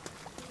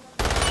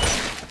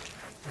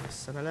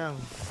 Isa na lang.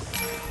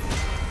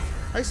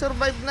 Ay,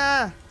 survive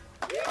na!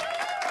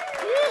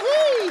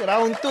 Woohoo!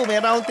 Round 2.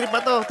 May round 3 pa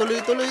to.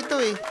 Tuloy-tuloy ito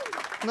eh.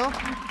 No?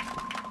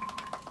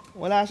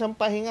 Wala siyang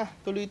pahinga.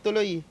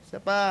 Tuloy-tuloy.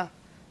 Isa pa.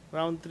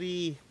 Round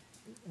 3.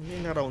 Hindi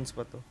na rounds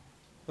pa to.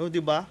 Oh,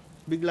 di ba?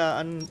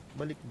 Biglaan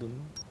balik dun.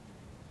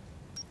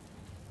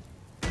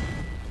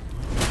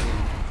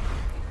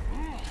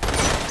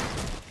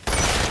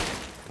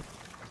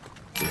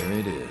 There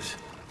it is.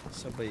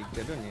 Sabay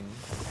ka dun eh.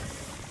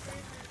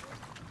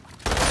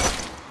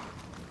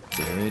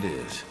 There it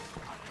is.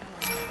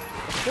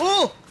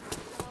 Oh!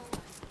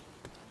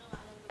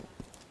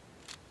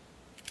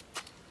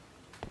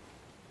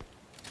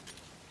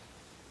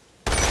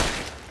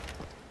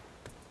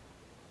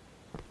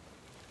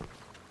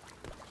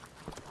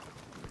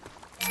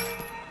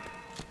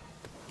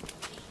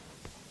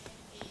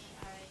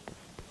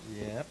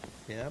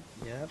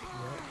 Yep.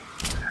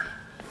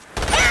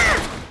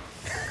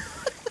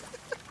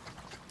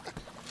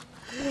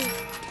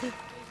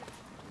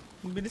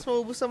 Ang bilis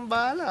maubos ang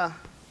bala.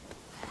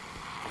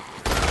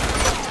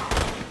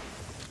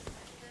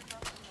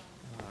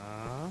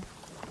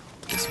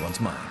 This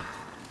one's mine.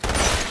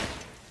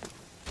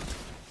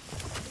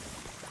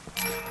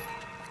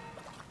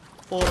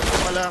 Porto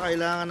pala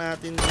kailangan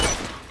natin.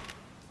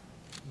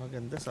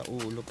 Maganda sa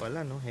ulo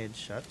pala, no?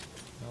 Headshot,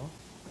 no?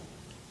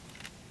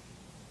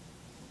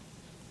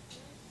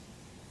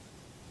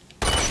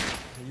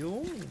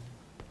 Ayun.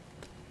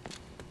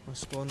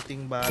 Mas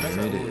konting bala sa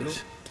There it ulo.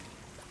 is.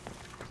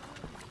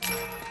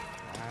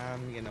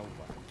 I'm gonna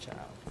watch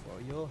out for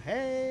your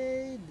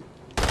head.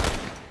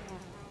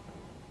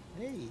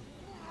 Hey.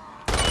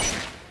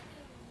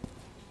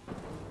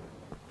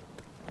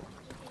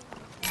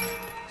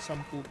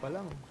 Sampu pa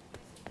lang.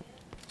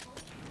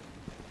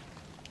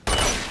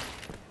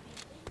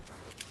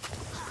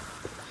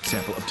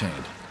 Sample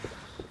obtained.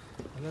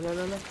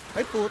 Alalala.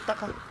 Ay, puta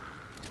ka.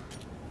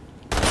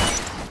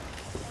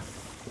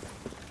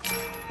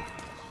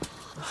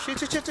 Shit.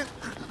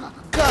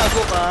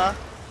 Gago ka.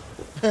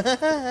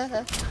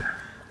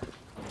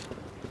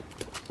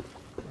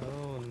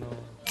 Oh, no.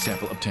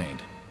 Sample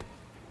obtained.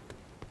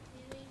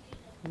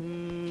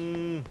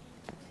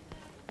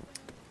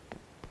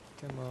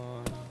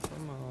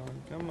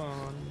 Come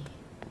on.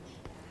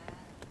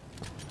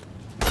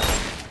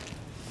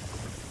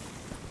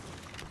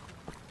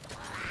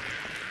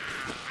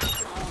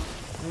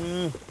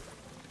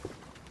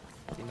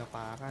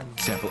 Tinapakan.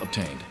 Sample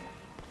obtained.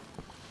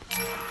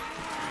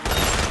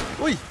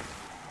 Uy!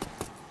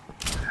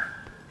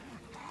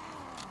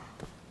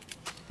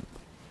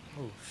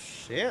 Oh,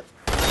 shit.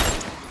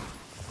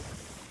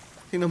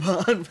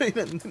 Tinamaan pa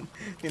yun.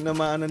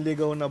 Tinamaan ng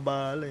ligaw na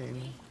bala eh.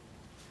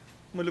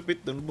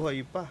 Malupit dun,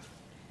 buhay pa.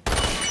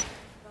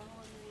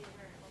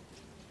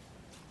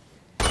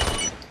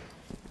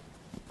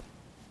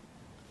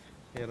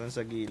 Meron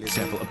sa gilid.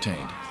 Sample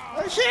obtained.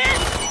 Oh, shit!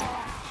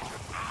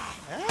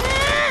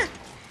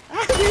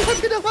 Hindi ko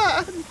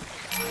tinamaan.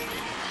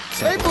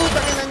 Ay,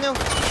 putang ina nyo.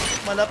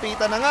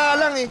 Malapitan na nga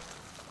lang eh.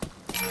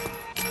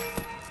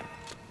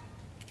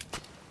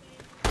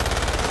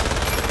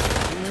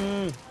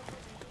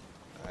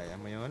 Kaya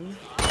mo yun?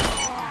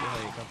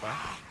 Buhay ka pa.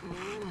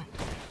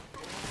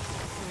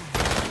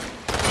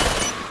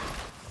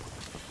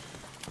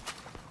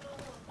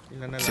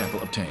 Ilan na lang? Sample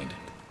obtained.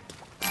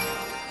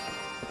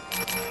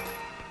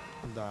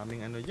 Ang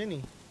daming ano dyan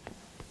eh.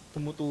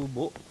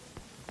 Tumutubo.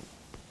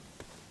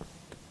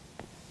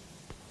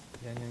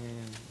 Yan.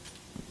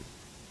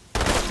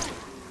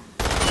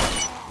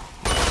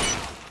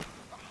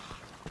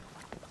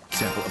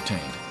 Sample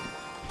obtained.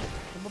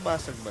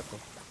 Nababasag ba to?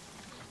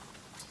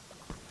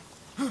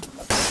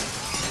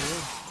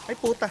 Ay,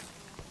 puta!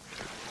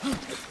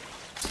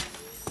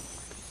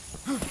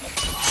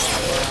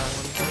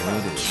 There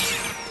it is.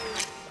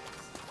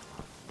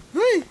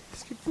 Ay!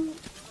 Skip po.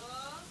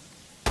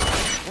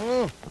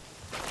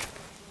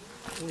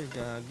 Uy,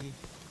 gagi.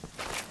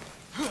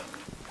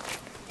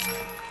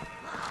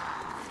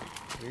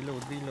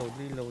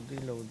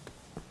 Reload.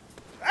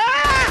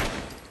 Ah!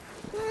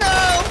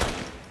 No!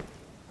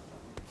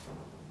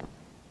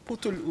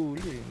 Putol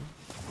ulo eh.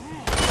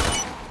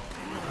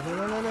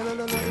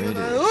 There it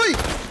is. Uy!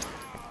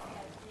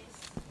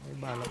 May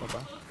bala pa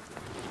ba?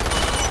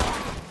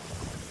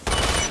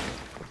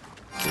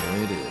 There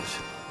it is.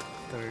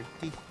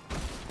 30.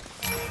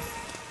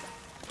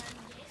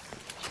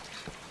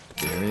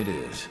 There it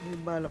is.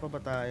 May bala pa ba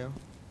tayo?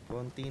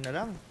 Konti na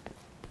lang.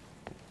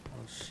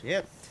 Oh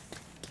shit.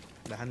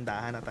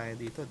 Dahan-dahan na tayo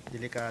dito.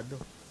 Delikado.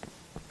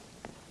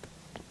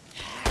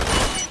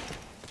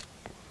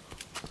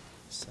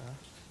 Isa.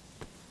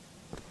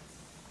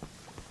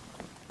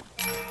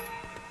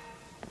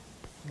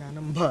 Wala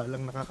nang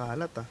balang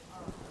nakakalat ah.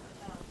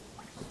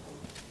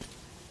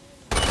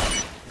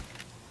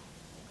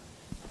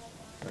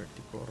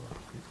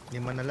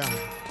 Lima na lang.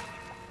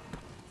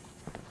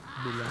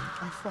 Bilang.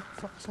 Ay, fuck.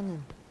 Saan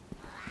yun?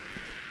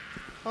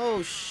 Oh,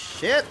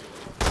 shit!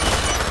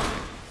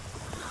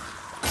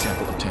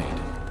 Sample obtained.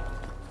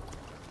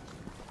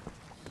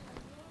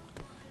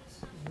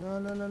 La.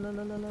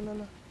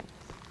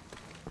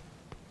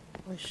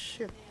 Oh,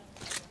 shit.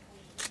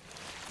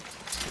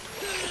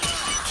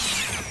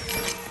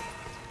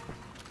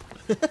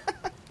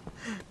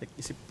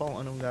 Nag-isip pa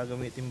kung anong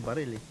gagamitin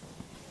baril eh.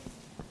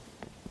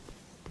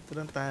 Ito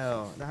lang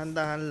tayo.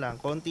 Dahan-dahan lang.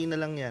 Konti na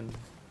lang yan.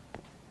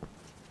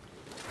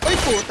 Ay,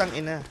 putang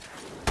ina.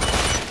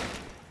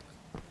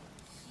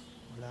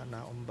 Wala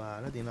na akong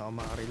bala. Di na ako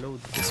maka-reload.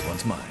 This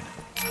one's mine.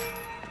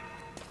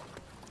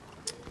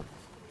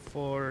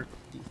 40.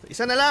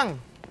 Isa na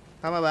lang.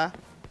 Tama ba?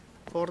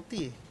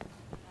 40 eh.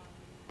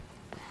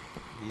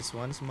 This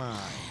one's mine.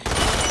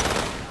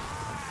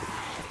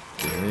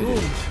 There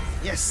it is.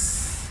 Yes!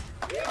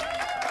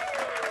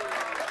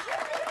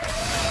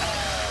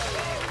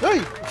 Ay!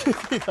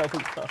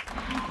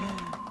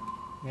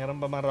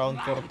 Meron pa mang round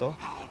 4 to?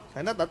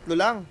 Sana 3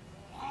 lang.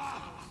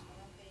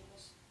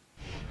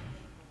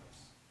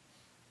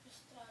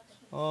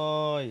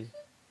 Oy.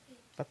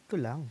 3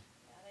 lang.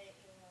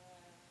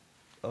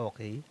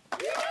 Okay.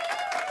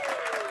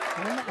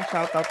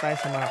 Shoutout tayo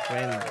sa mga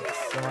friends,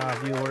 sa mga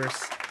viewers.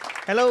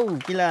 Hello,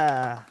 kila.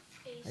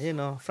 Ayun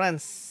o,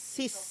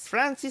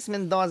 Francis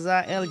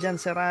Mendoza, Eljan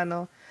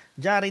Serrano,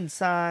 Jared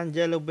San,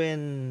 Jeloben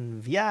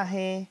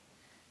Viaje,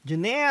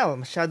 Junel.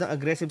 Masyadong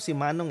aggressive si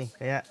Manong eh,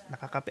 kaya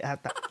nakakape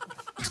ata.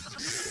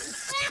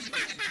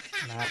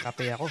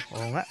 Nakakape ako,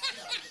 oo nga.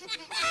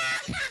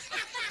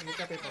 May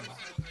kape pa ba?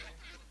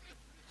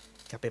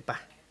 Kape pa.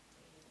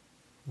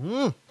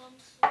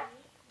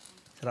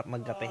 Sarap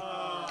magkape.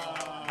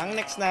 Ang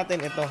next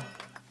natin ito.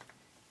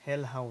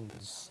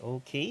 Hellhounds.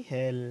 Okay,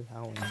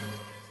 Hellhounds.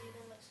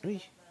 Uy,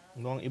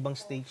 mukhang ibang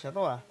stage na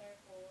to ah.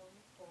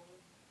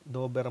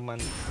 Doberman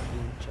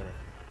Pinscher.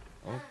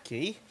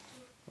 Okay.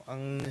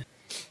 Ang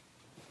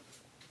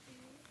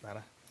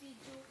para.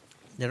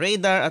 The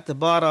radar at the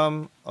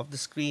bottom of the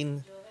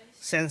screen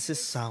senses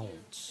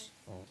sounds.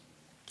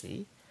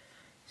 Okay.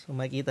 So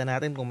makikita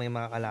natin kung may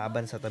mga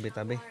kalaban sa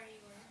tabi-tabi.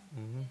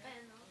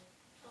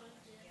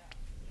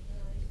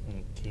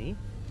 Okay.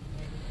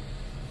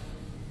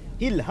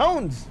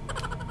 Hellhounds!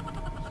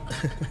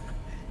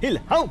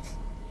 Hellhounds!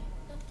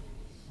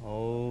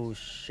 Oh,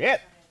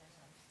 shit!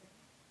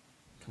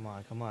 Come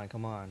on, come on,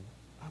 come on.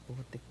 Ah,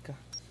 pumatik ka.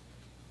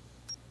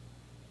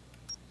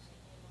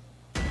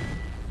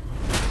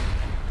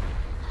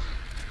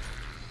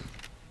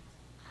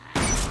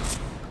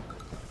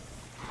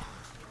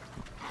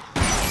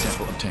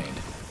 Sample obtained.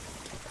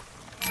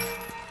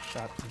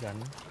 Shotgun.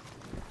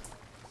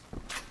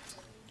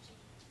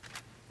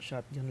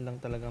 Shotgun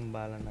lang talaga ang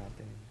bala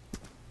natin.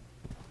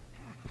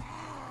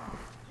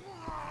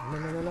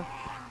 Lala.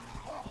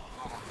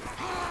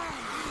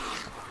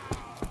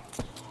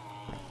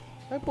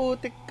 Ay,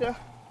 putik ka.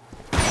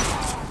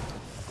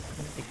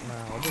 Putik na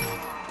ako dun.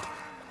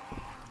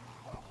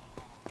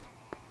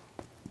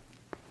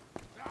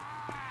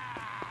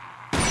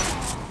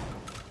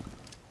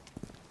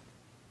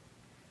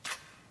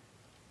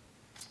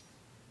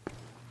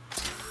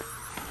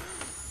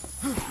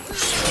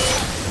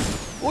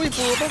 Uy,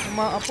 puta,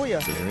 umaapoy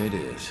ah. There it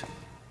is.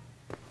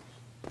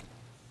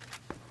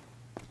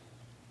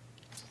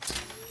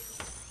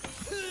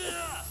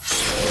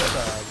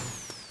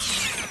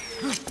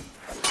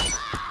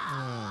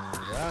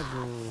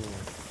 Gago.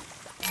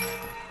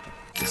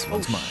 This Oh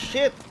one's mine.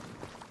 shit!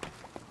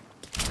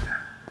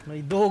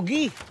 May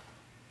doggy.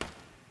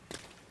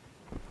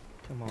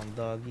 Come on,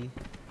 doggy.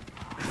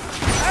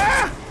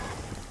 Ah!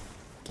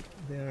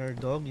 There are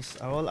doggies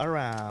all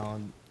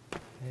around.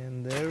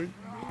 And there...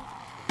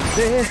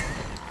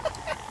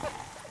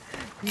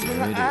 Yung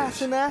mga There it is.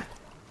 aso na.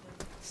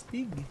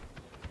 Stig.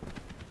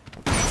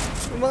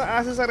 Yung mga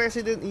aso sa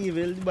Resident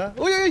Evil, di ba?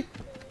 Uy, uy!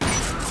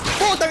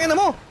 Putang ina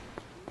mo!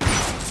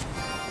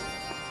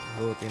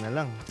 Buti na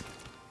lang.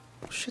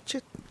 Oh,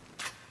 shit.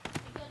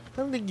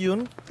 Talig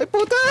yun? Ay,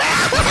 puta!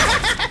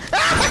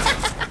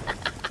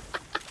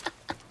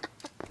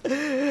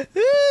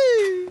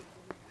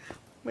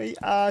 May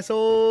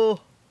aso!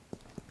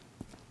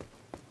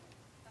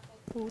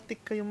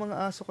 Putik kayong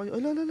mga aso kayo.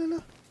 Ay, lala.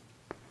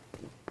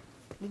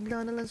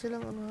 Bigla na lang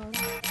silang ano.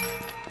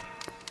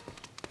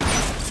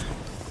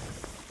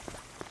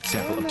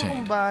 Sample Wala akong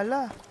obtained.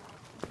 bala.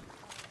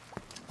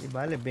 Di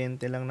bale,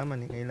 20 lang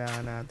naman eh.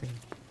 Kailangan natin.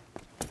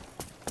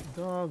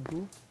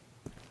 Gago.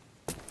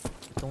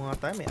 Ito nga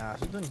tayo, may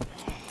aso dun.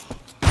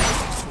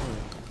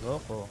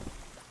 Loko.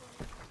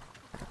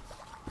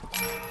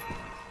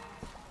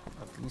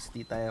 At least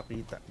di tayo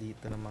kita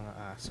dito ng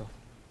mga aso.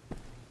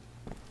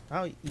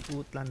 Ay,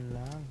 iutlan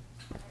lang.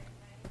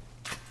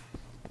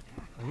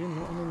 Ayun,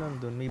 no? Ano lang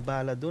dun? May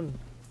bala dun.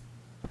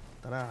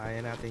 Tara,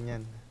 kaya natin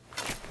yan.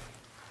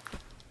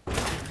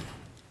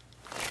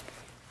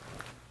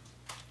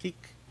 Kick.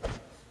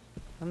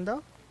 Ano daw?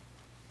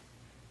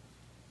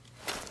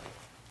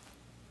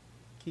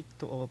 Kick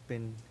to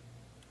open.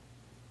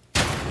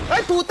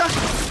 Ay, puta!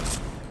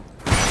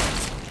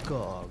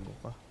 Gago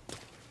ka.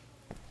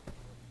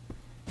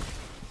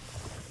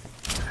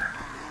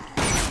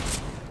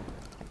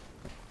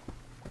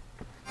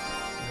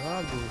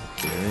 Gago.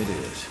 There it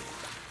is.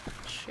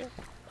 Shit.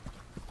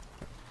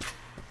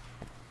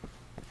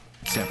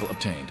 Sample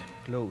obtained.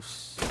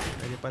 Close.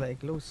 Pwede pala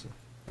i-close eh.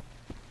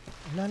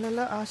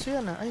 Lala, aso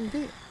yan ah. Ay,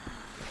 hindi.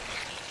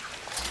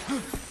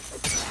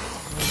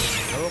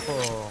 Loko.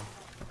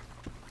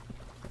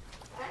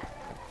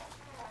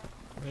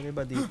 Pwede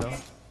ba dito?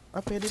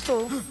 Ah, pwede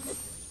to.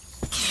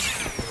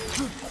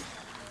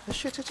 Ah,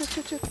 shit.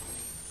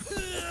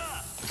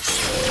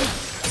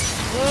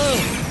 Oh!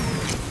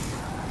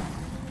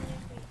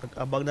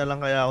 Abang na lang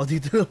kaya ako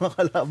dito ng mga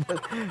kalaban.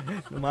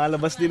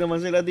 Lumalabas din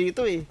naman sila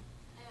dito eh.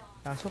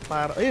 Kaso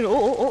para... Ayun,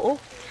 oo. Oh.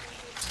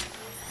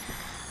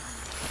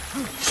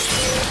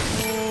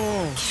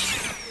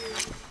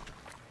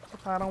 So,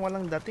 parang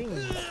walang dating.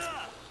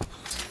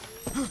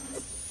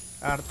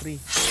 R3.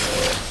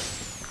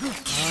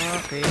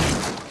 Okay.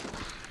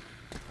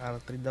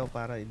 R3 daw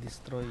para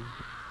i-destroy.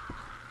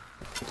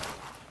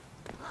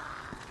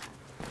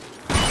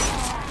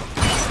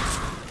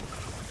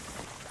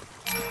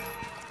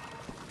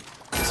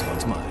 This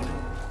one's mine.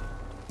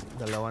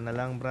 Dalawa na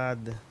lang,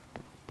 Brad.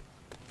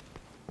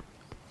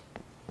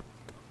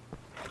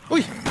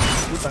 Uy!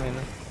 Putangin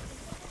na.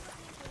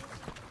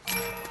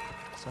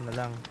 Isa na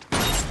lang.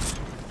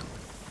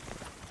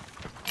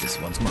 This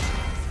one's mine.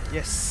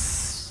 Yes!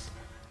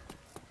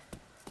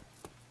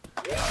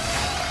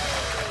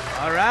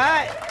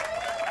 Alright!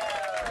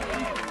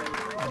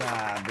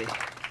 Grabe.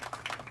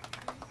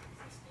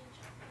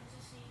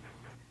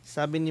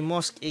 Sabi ni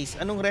Mosque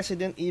Ace, anong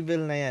Resident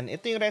Evil na yan?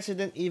 Ito yung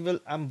Resident Evil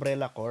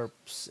Umbrella Corps.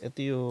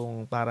 Ito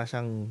yung para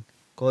siyang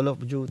Call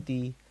of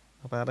Duty,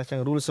 para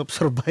siyang Rules of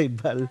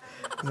Survival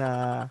na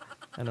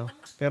ano,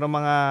 pero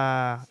mga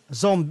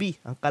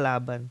zombie ang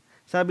kalaban.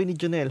 Sabi ni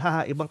Junel,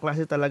 haha, ibang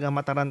klase talaga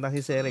mataranta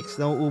si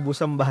Serex, nauubos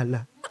ang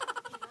bala.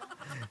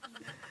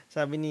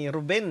 Sabi ni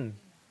Ruben,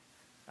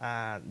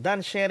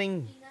 done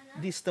sharing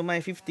this to my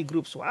 50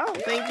 groups. Wow,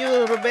 thank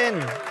you Ruben.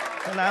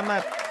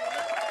 Salamat.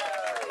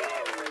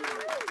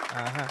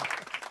 Aha.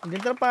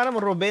 Ganda para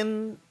mo,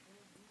 Ruben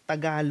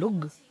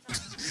Tagalog.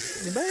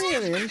 Di ba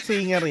yun?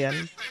 Singer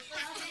yan.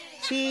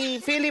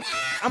 Si Philip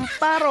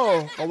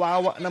Amparo.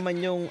 Kawawa naman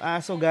yung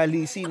aso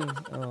galisin.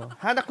 Oh.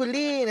 Hana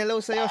Kulin,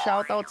 hello sa'yo.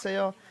 Shoutout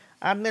sa'yo.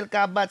 Arnel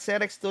Kabat,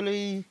 Serex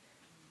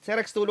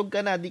tulog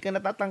ka na. Di ka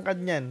natatangkad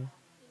niyan.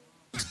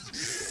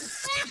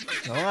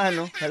 Oo nga,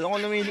 no? Hello ko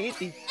lumiliit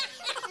eh.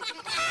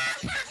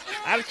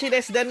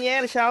 Archiles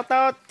Daniel,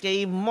 shoutout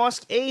kay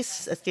Mosque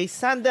Ace at kay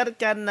Sander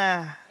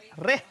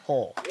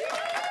Reho.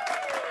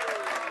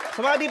 Sa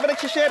mga di pa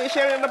nagsishare,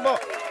 i-share na po.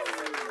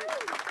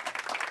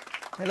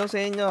 Hello sa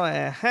inyo.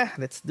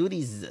 Let's do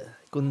this.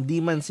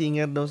 Kundi man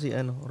singer daw si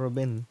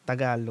Ruben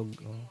Tagalog.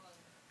 Oh.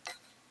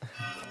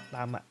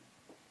 Tama.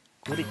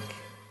 Kurik.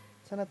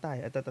 Sana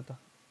tayo? Ito.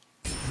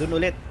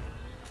 Doon ulit.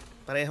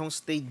 Parehong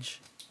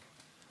stage.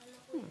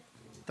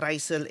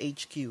 Trisel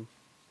HQ.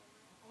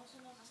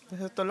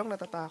 Ito lang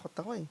natatakot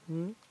ako eh.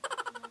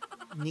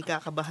 Hindi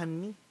kakabahan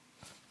ni.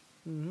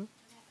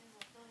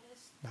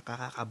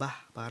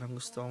 Nakakakaba. Parang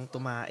gusto kong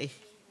tumae.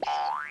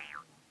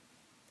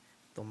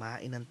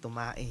 Tumae ng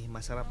tumae.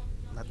 Masarap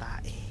na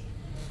tae.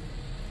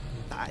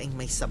 Taeng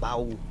may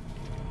sabaw.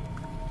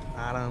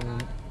 Parang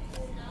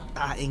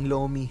taeng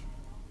lomi.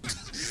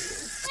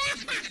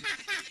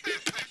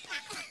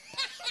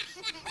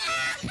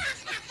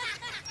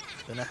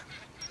 Ito na.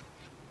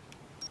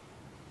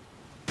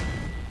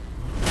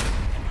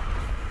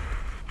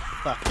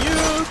 Fuck you!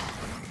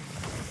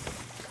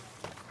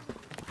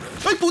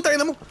 Ay,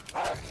 putay na mo!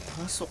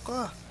 Aso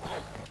ka.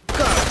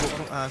 Gago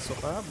kang aso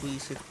ka.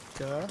 Buisit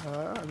ka,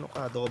 ha? Ano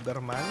ka,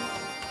 Doberman?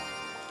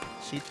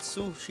 Shih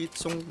Tzu. Shih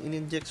Tzu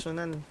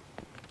in-injectionan.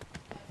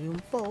 Ayun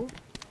pa, oh.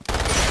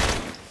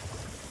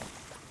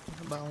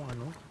 Ano ba akong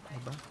ano?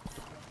 Ano ba?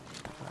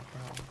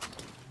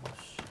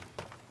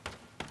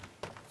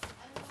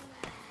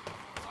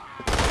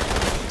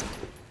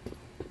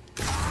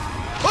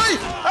 Ay!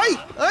 Ay!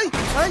 Ay!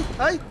 Ay!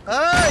 Ay!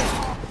 Ay!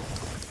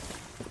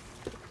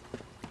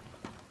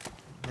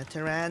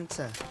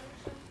 Nataranta.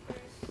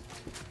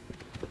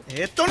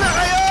 Eto na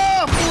kayo!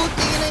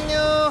 Puti na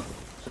nyo!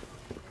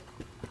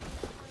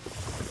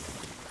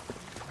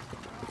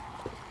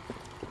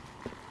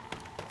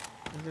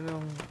 Ito na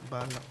yung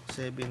balak.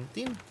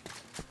 17.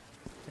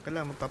 Teka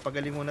lang,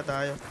 magpapagaling muna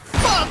tayo.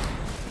 Fuck!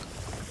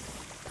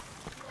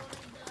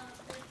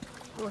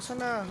 Saan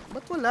na?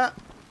 Ba't wala?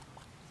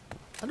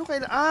 Ano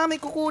kailangan?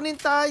 May kukunin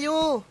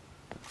tayo!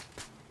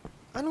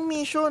 Anong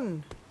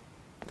mission?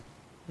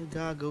 May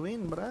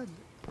gagawin, Brad.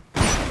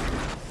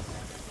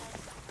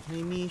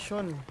 May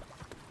mission.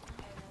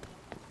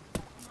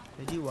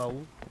 Pwede, wow.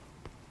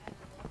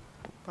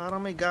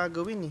 Parang may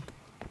gagawin eh.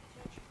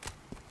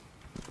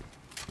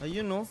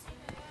 Ayun, no?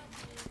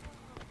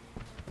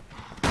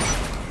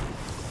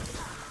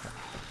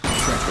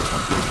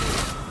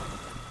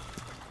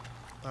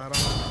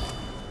 Parang...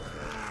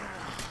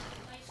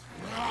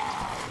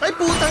 Ay,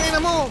 putang ina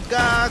mo!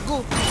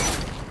 Gago!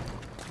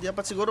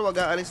 Dapat siguro wag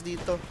aalis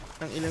dito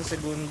ng ilang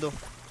segundo.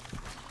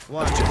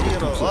 1-0.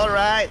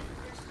 Alright!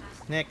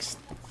 Next.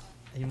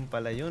 Ayun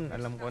pala yun.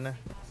 Alam ko na.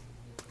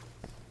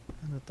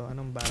 Ano to?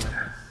 Anong bala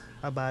to?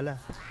 Ah, bala.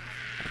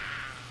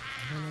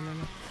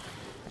 Ano.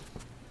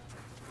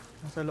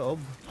 Nasa loob.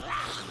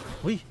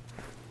 Uy!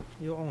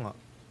 Ayoko nga.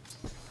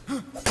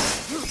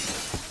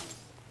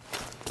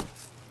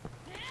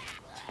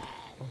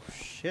 Oh,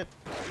 shit.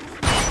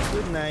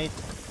 Good night.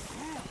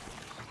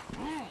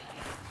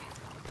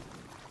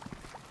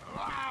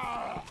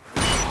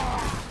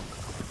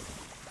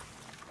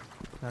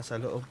 Nasa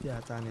loob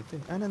yata nito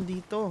eh. Ah,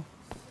 nandito.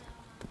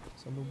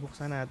 So,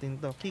 bubuksan natin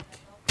to. Kick.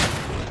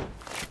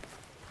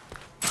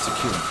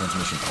 Securing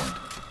transmission point.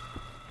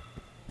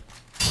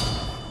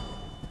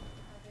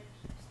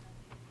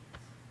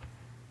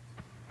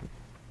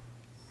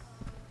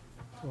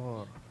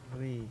 4,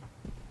 3,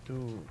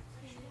 2,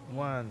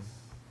 1.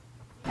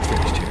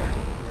 Finished here.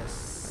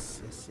 Yes,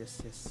 yes, yes,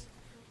 yes.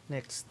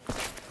 Next.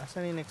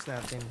 Asan yung next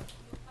natin?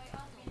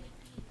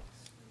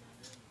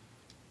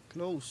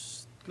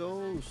 Close,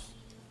 close.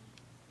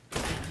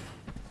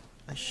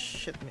 Ay,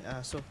 shit, may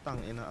aso.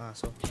 Tangina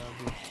aso.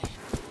 Gabi.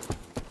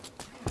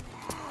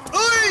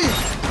 Uy!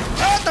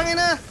 Ah,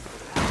 tangina!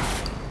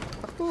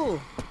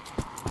 Takbo!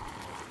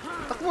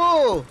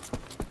 Takbo!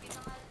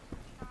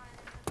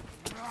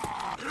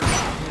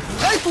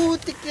 Ay,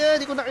 putik ya!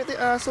 Di ko nakita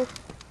yung aso.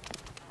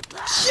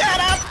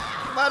 Shut up!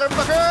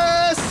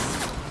 Motherfuckers!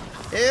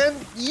 And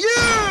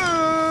you!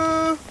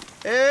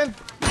 And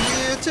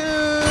you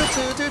too!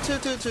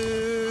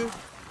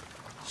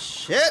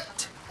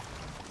 Shit!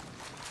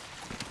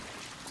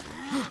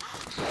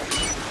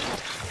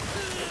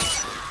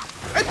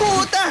 Ay,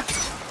 puta!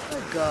 My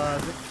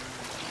God.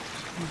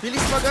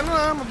 Bilis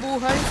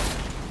mabuhay.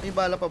 May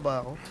bala pa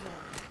ba ako?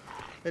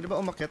 Pwede ba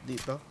umakyat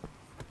dito?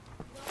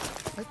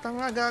 Ay,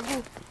 tanga,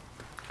 gago.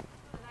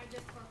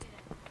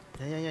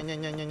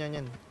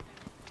 Yan.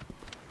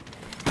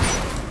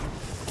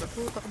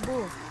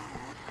 Takbo.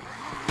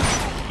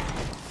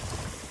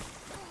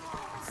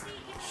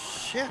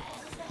 Shit.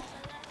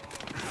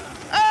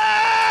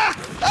 Ah!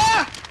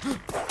 Ah!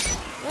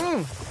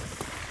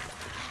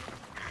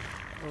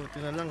 Oh,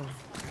 tina lang.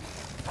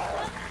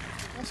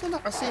 Asa na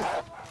kasi?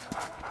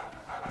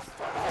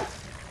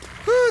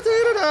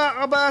 Tira na.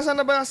 Nakakabasa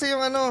na ba kasi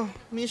yung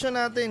mission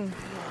natin?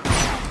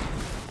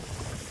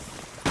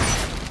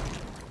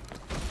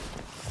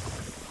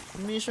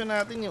 Mission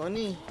natin yung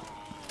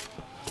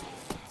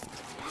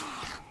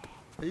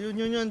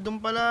Ayun,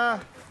 doon pala.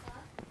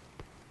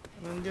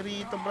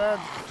 Nandirito, Brad.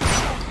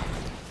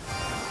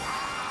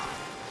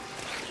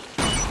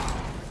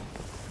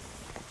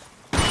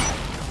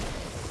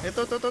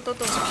 Ito.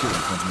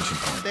 Securing transmission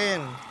point.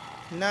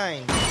 10,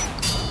 9,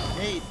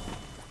 8,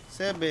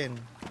 7,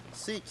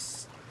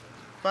 6,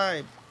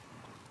 5.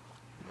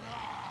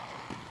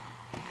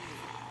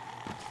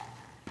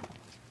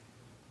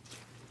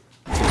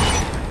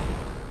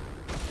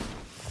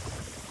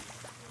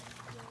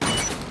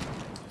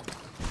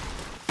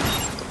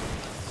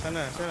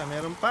 Sana,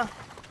 meron pa.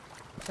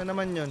 Saan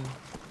naman yun?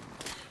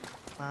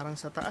 Parang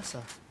sa taas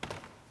ah.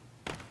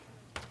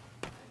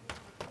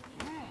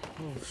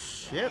 Oh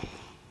shit.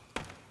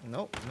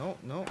 No.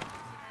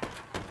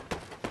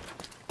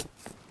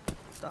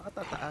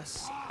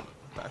 Taas.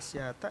 Taas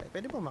yata.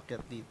 Pwede ba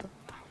makyat dito?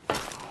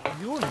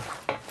 Yun.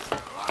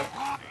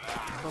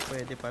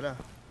 Pwede pala.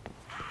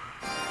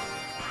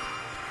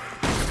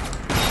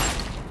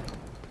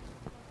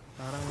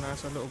 Parang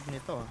nasa loob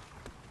nito ah.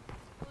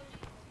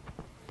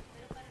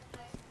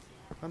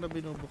 Ano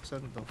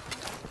binubuksan to?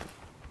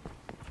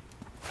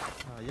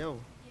 Ayaw.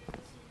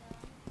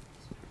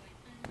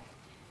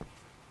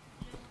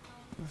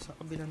 Nasa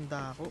kabilang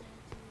dako.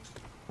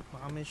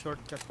 Baka may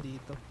shortcut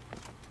dito.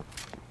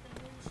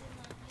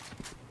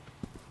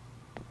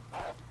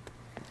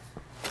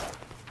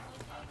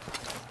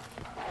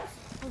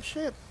 Oh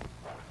shit.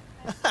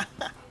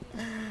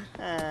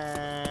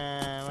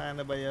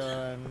 Ano ba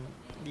yun?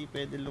 Hindi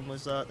pwede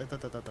lumusot. Ito.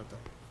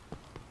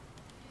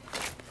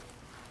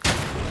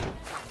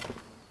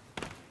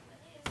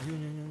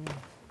 Yun.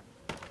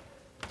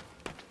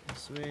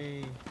 This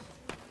way.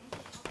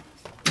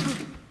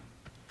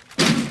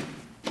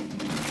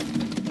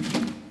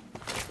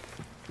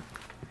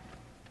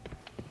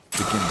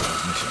 Begin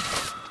transmission.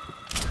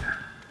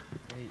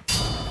 Okay.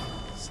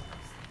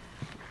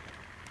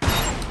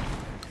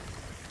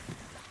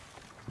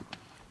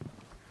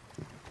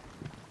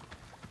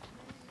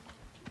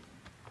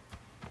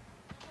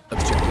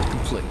 Objective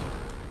complete.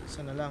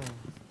 Isa na lang.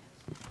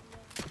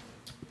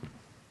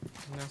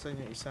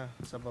 Nasaan yung isa?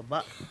 Sa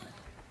baba.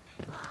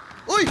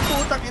 Uy!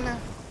 Putang ina!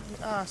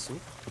 May aso.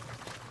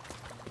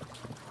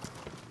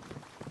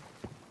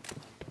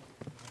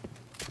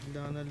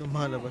 Bigla na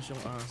lumalabas yung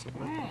aso.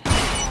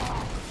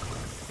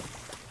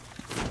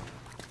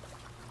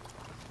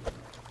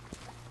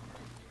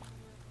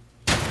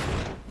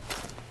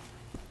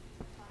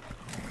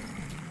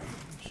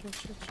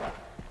 Shit.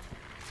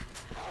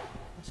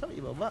 Nasa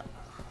ibaba?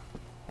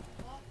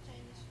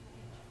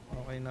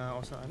 Okay na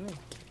ako sa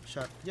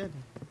shotgun.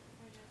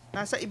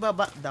 Nasa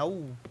ibaba daw.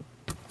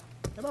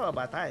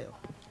 Nabababa tayo.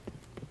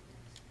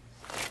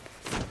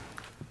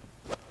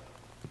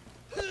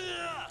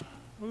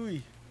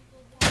 Uy.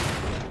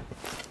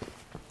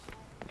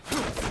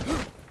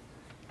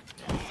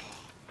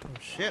 Oh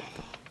shit.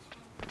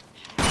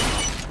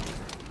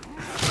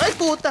 Ay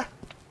puta.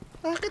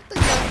 Bakit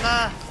nandiyan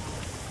ka?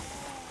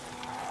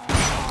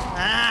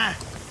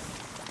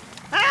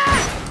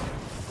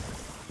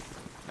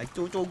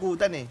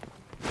 Nagtutsugutan eh.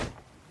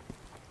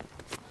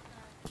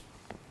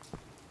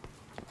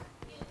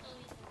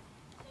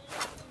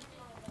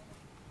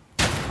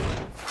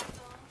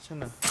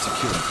 Sana.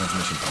 Securing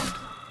transmission point.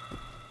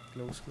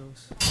 Close.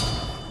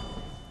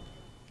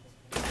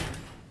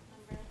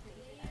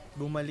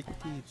 bumalik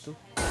dito.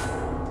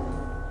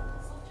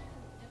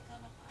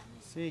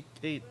 6,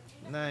 8,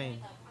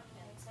 9.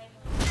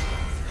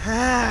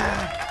 Ha!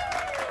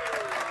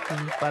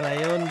 Ano pala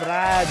yun,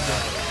 Brad?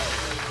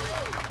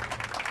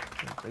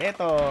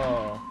 Kompleto.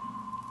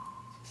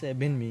 7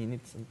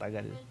 minutes. Ang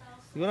tagal.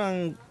 Siguro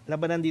ang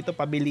labanan dito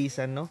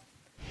pabilisan, no?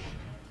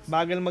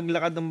 Bagal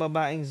maglakad ng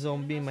babaeng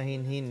zombie,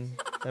 mahinhin.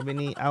 Sabi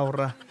ni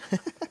Aura.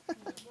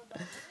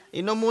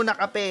 Inom muna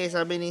kape,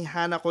 sabi ni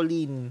Hannah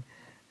Colleen.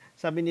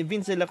 Sabi ni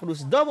Vince de la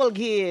Cruz, double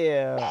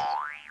kill!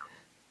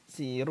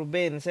 Si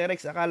Ruben,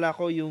 Serex, akala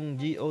ko yung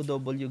GOW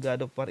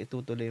God of War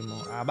itutuloy mo.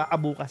 Baka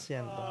bukas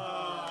yan to.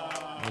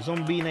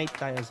 Zombie night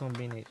tayo,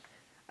 zombie night.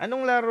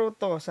 Anong laro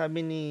to?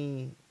 Sabi ni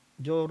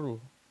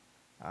Joru.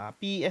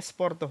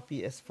 PS4 to,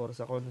 PS4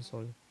 sa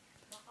console.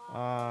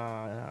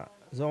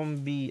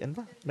 Zombie,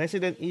 ano ba?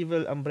 Resident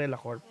Evil Umbrella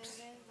Corps.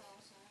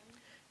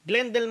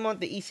 Glenn Del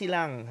Monte, easy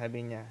lang,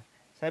 sabi niya.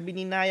 Sabi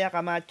ni Naya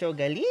Camacho,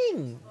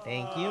 galing!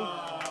 Thank you.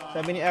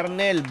 Sabi ni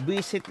Arnel,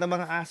 buisit na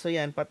mga aso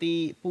yan,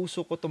 pati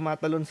puso ko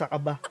tumatalon sa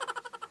kaba.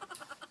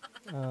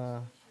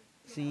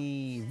 Si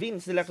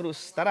Vince de la Cruz,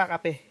 tara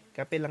kape.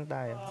 Kape lang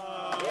tayo.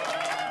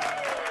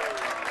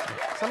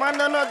 Sa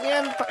mga nanonood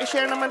ngayon,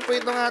 pakishare naman po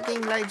itong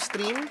ating live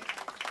stream.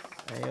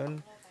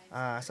 Ayun.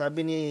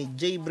 Sabi ni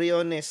Jay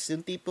Briones,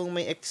 yung tipong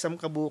may exam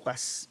ka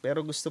bukas,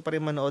 pero gusto pa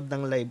rin manood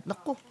ng live.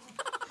 Naku,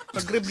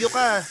 mag-review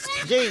ka.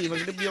 Jay,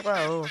 mag-review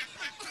ka.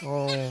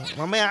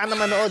 Mamaya ka na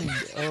manood.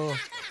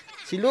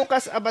 Si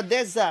Lucas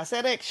Abadeza,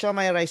 Serek, show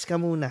my rice ka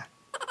muna.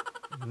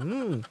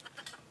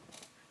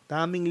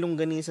 Daming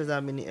longganisa,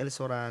 sabi ni El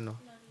Sorano.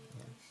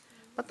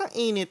 Patang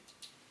init.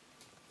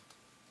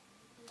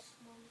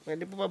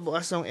 Pwede po pa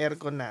bukas yung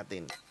aircon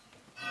natin.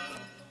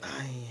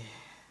 Ay.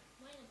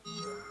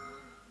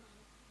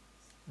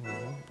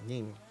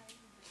 Game.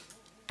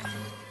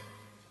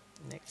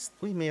 Next.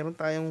 Uy, mayroon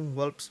tayong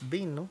Wolf's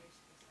Bane, no?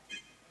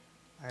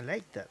 I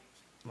like that.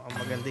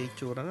 Maganda yung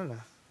itsura nun,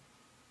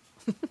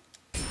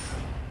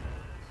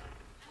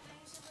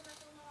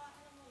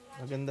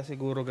 Maganda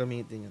siguro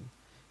gamitin yun.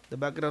 The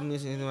background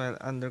music is while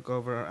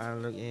undercover or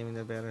analog aiming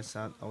the better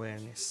sound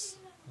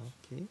awareness.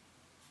 Okay.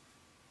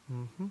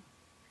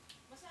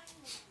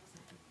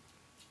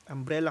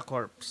 Umbrella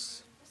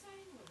Corps.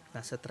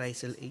 Nasa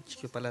Trisel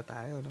HQ pala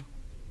tayo, no?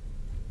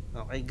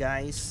 Okay,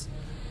 guys.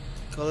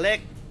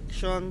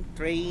 Collection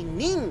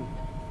training.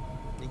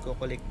 Hindi ko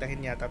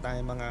kolektahin yata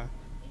tayo mga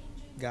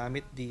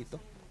gamit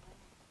dito.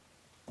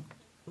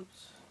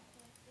 Oops.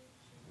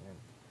 Ayan.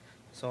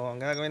 So, ang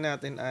gagawin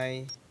natin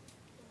ay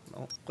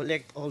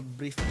collect all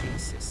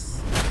briefcases.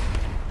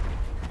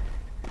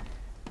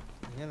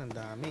 Ayan, ang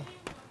dami.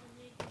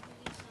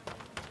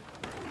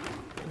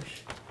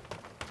 Ush.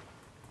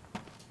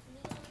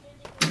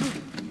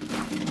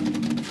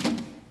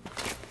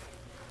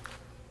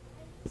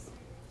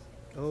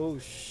 Oh,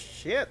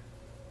 shit.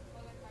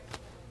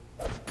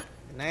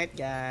 Good night,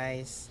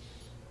 guys.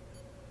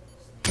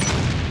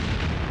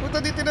 Puta,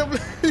 di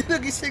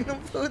nagising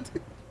ng food.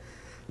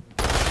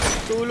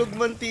 Tulog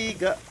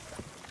mantika.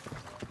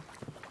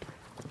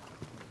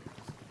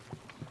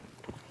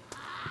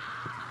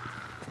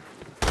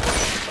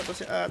 Pato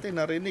si ate,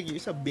 narinig yung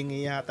isa,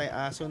 bingi yata yung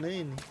aso na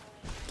yun.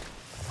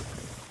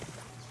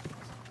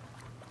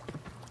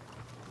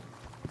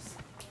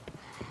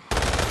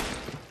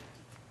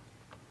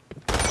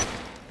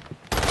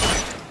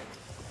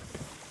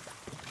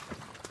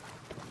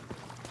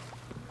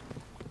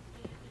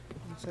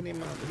 Saan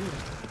yung mga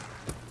brief?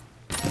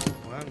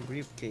 One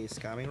briefcase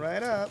coming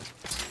right up.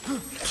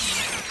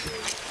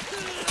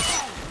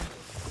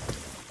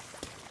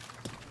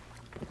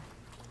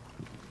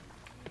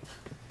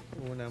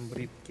 Unang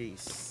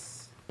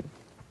briefcase.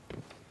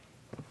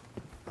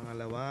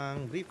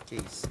 Pangalawang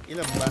briefcase.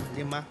 Ilan ba? 5.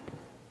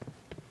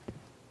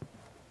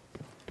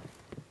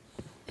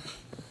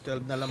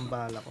 12 na lang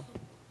bala ko.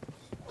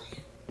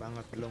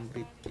 Pangatlong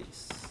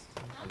briefcase.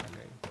 Ang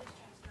palagay.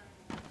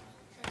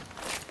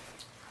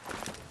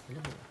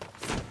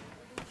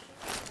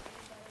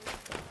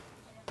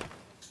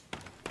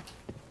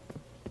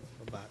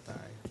 Baba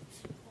tayo.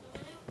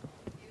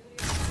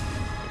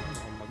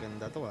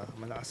 Maganda to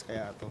malakas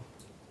kaya to.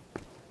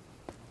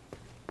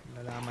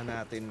 Nalaman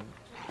natin.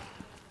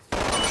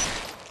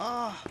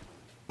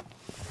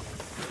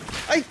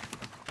 Ay!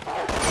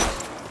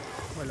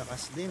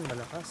 Malakas din,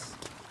 malakas.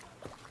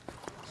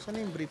 Saan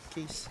yung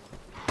briefcase?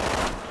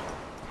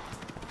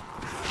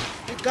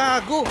 Ay,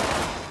 gago!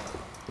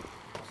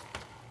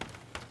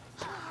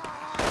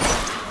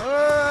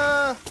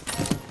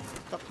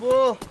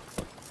 Takbo!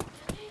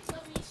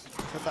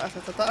 Sa taas,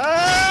 sa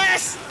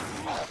taas!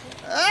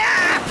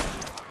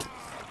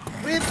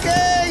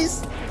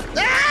 Briefcase!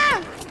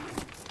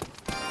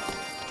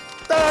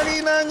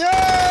 Tangina nyo!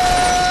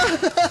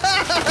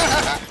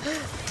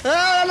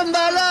 Walang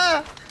bala!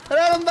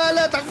 Walang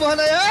bala! Takbuhan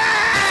na yan!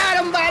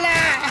 Walang bala!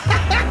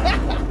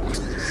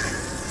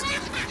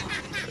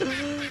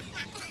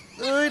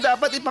 Uy,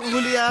 dapat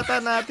ipanghuli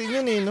yata natin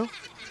yun no?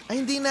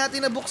 Ay, hindi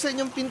natin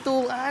nabuksan yung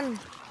pintuan.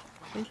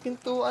 May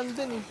pintuan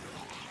dun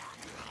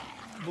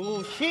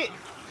Bullshit!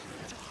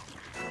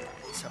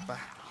 Isa pa.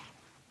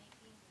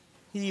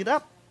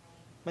 Hirap.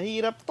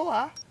 Mahirap to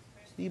ha.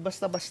 Di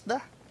basta-basta.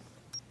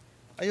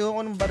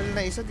 Ayoko ng baril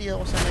na isa. Di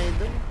ako sanay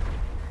dun.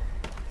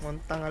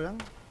 Monta nga lang.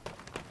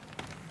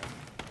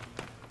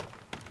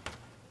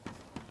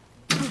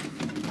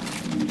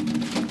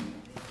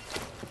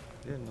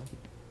 Yan no.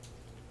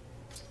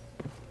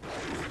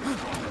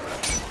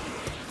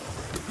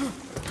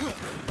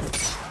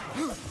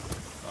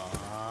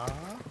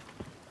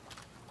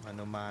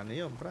 Mano-mano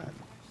yun, Brad.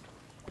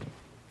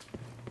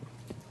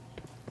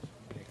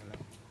 Teka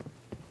lang.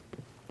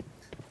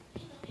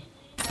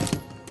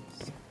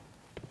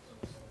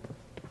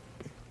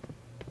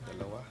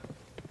 Dalawa.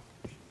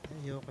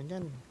 Ayoko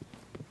nyan.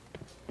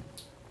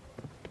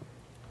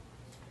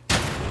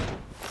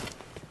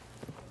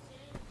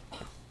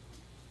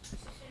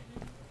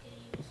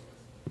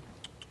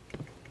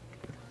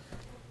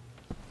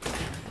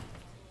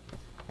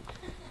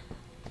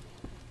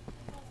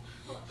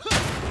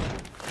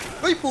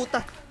 Uy, puta!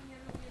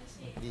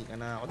 Hindi ka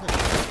na ako dun.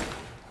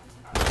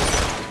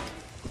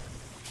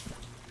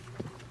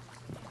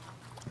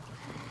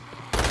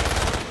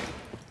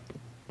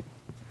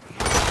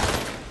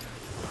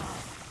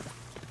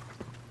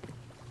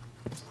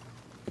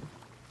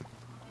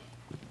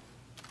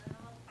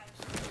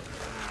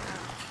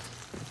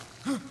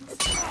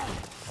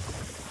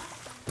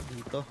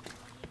 Dito.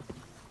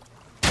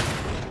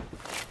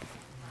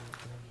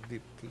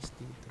 Deep case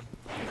dito.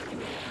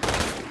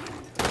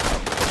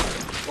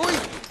 Uy!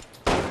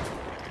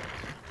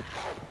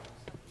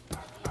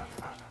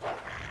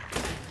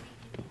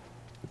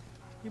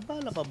 May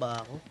bala pa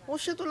ba ako? Oh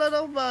shit, wala na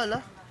akong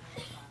bala.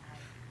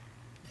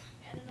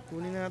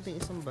 Kunin natin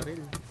isang baril.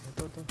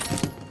 Ito.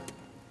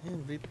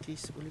 Ayun,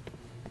 briefcase ulit.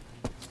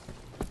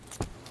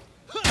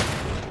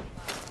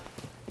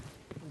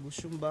 Ubus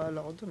yung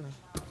bala ko dun ah.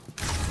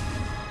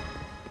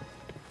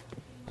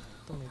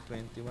 Ito, may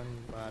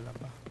 21 bala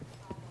pa.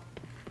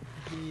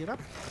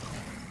 Hirap.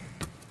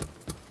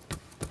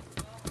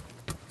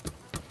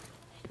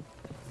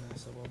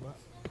 Nasa baba.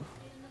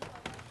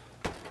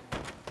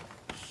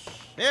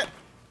 Shit!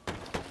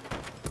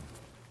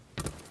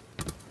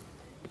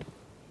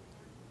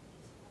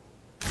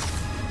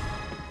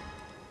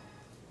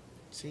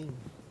 Sing.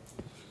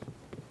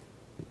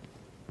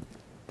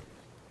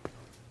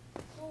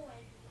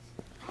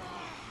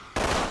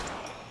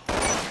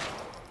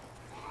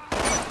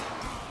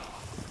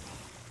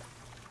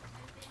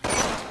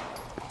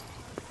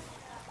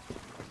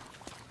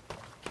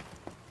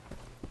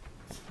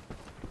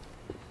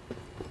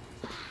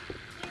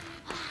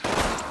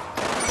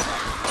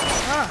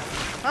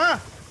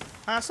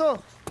 Aso!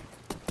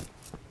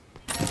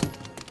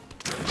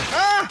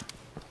 Ah!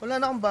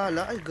 Wala na akong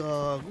bala. Ay,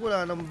 gago.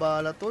 Wala na akong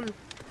bala, tol.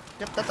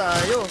 Tiyap na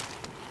tayo.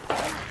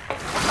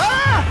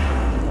 Ah!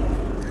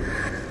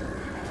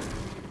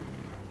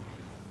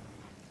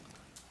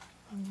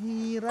 Ang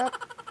hirap.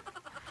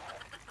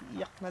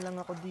 Iyak na lang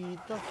ako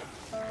dito.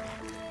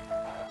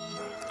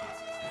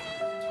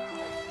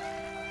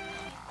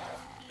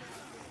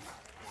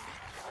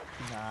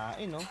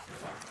 Kinain, no?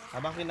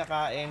 Habang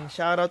kinakain,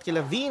 shoutout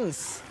kila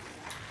Vince,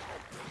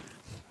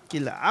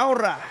 kila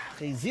Aura,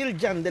 kay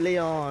Ziljan De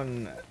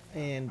Leon,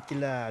 and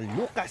kila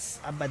Lucas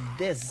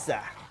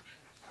Abadeza.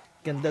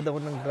 Ganda daw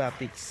ng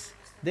graphics.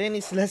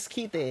 Dennis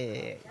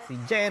Lasquite, si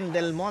Jen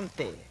Del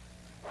Monte.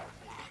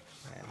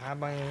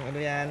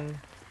 Ayan,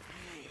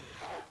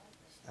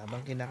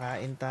 habang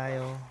kinakain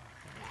tayo,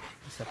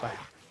 isa pa.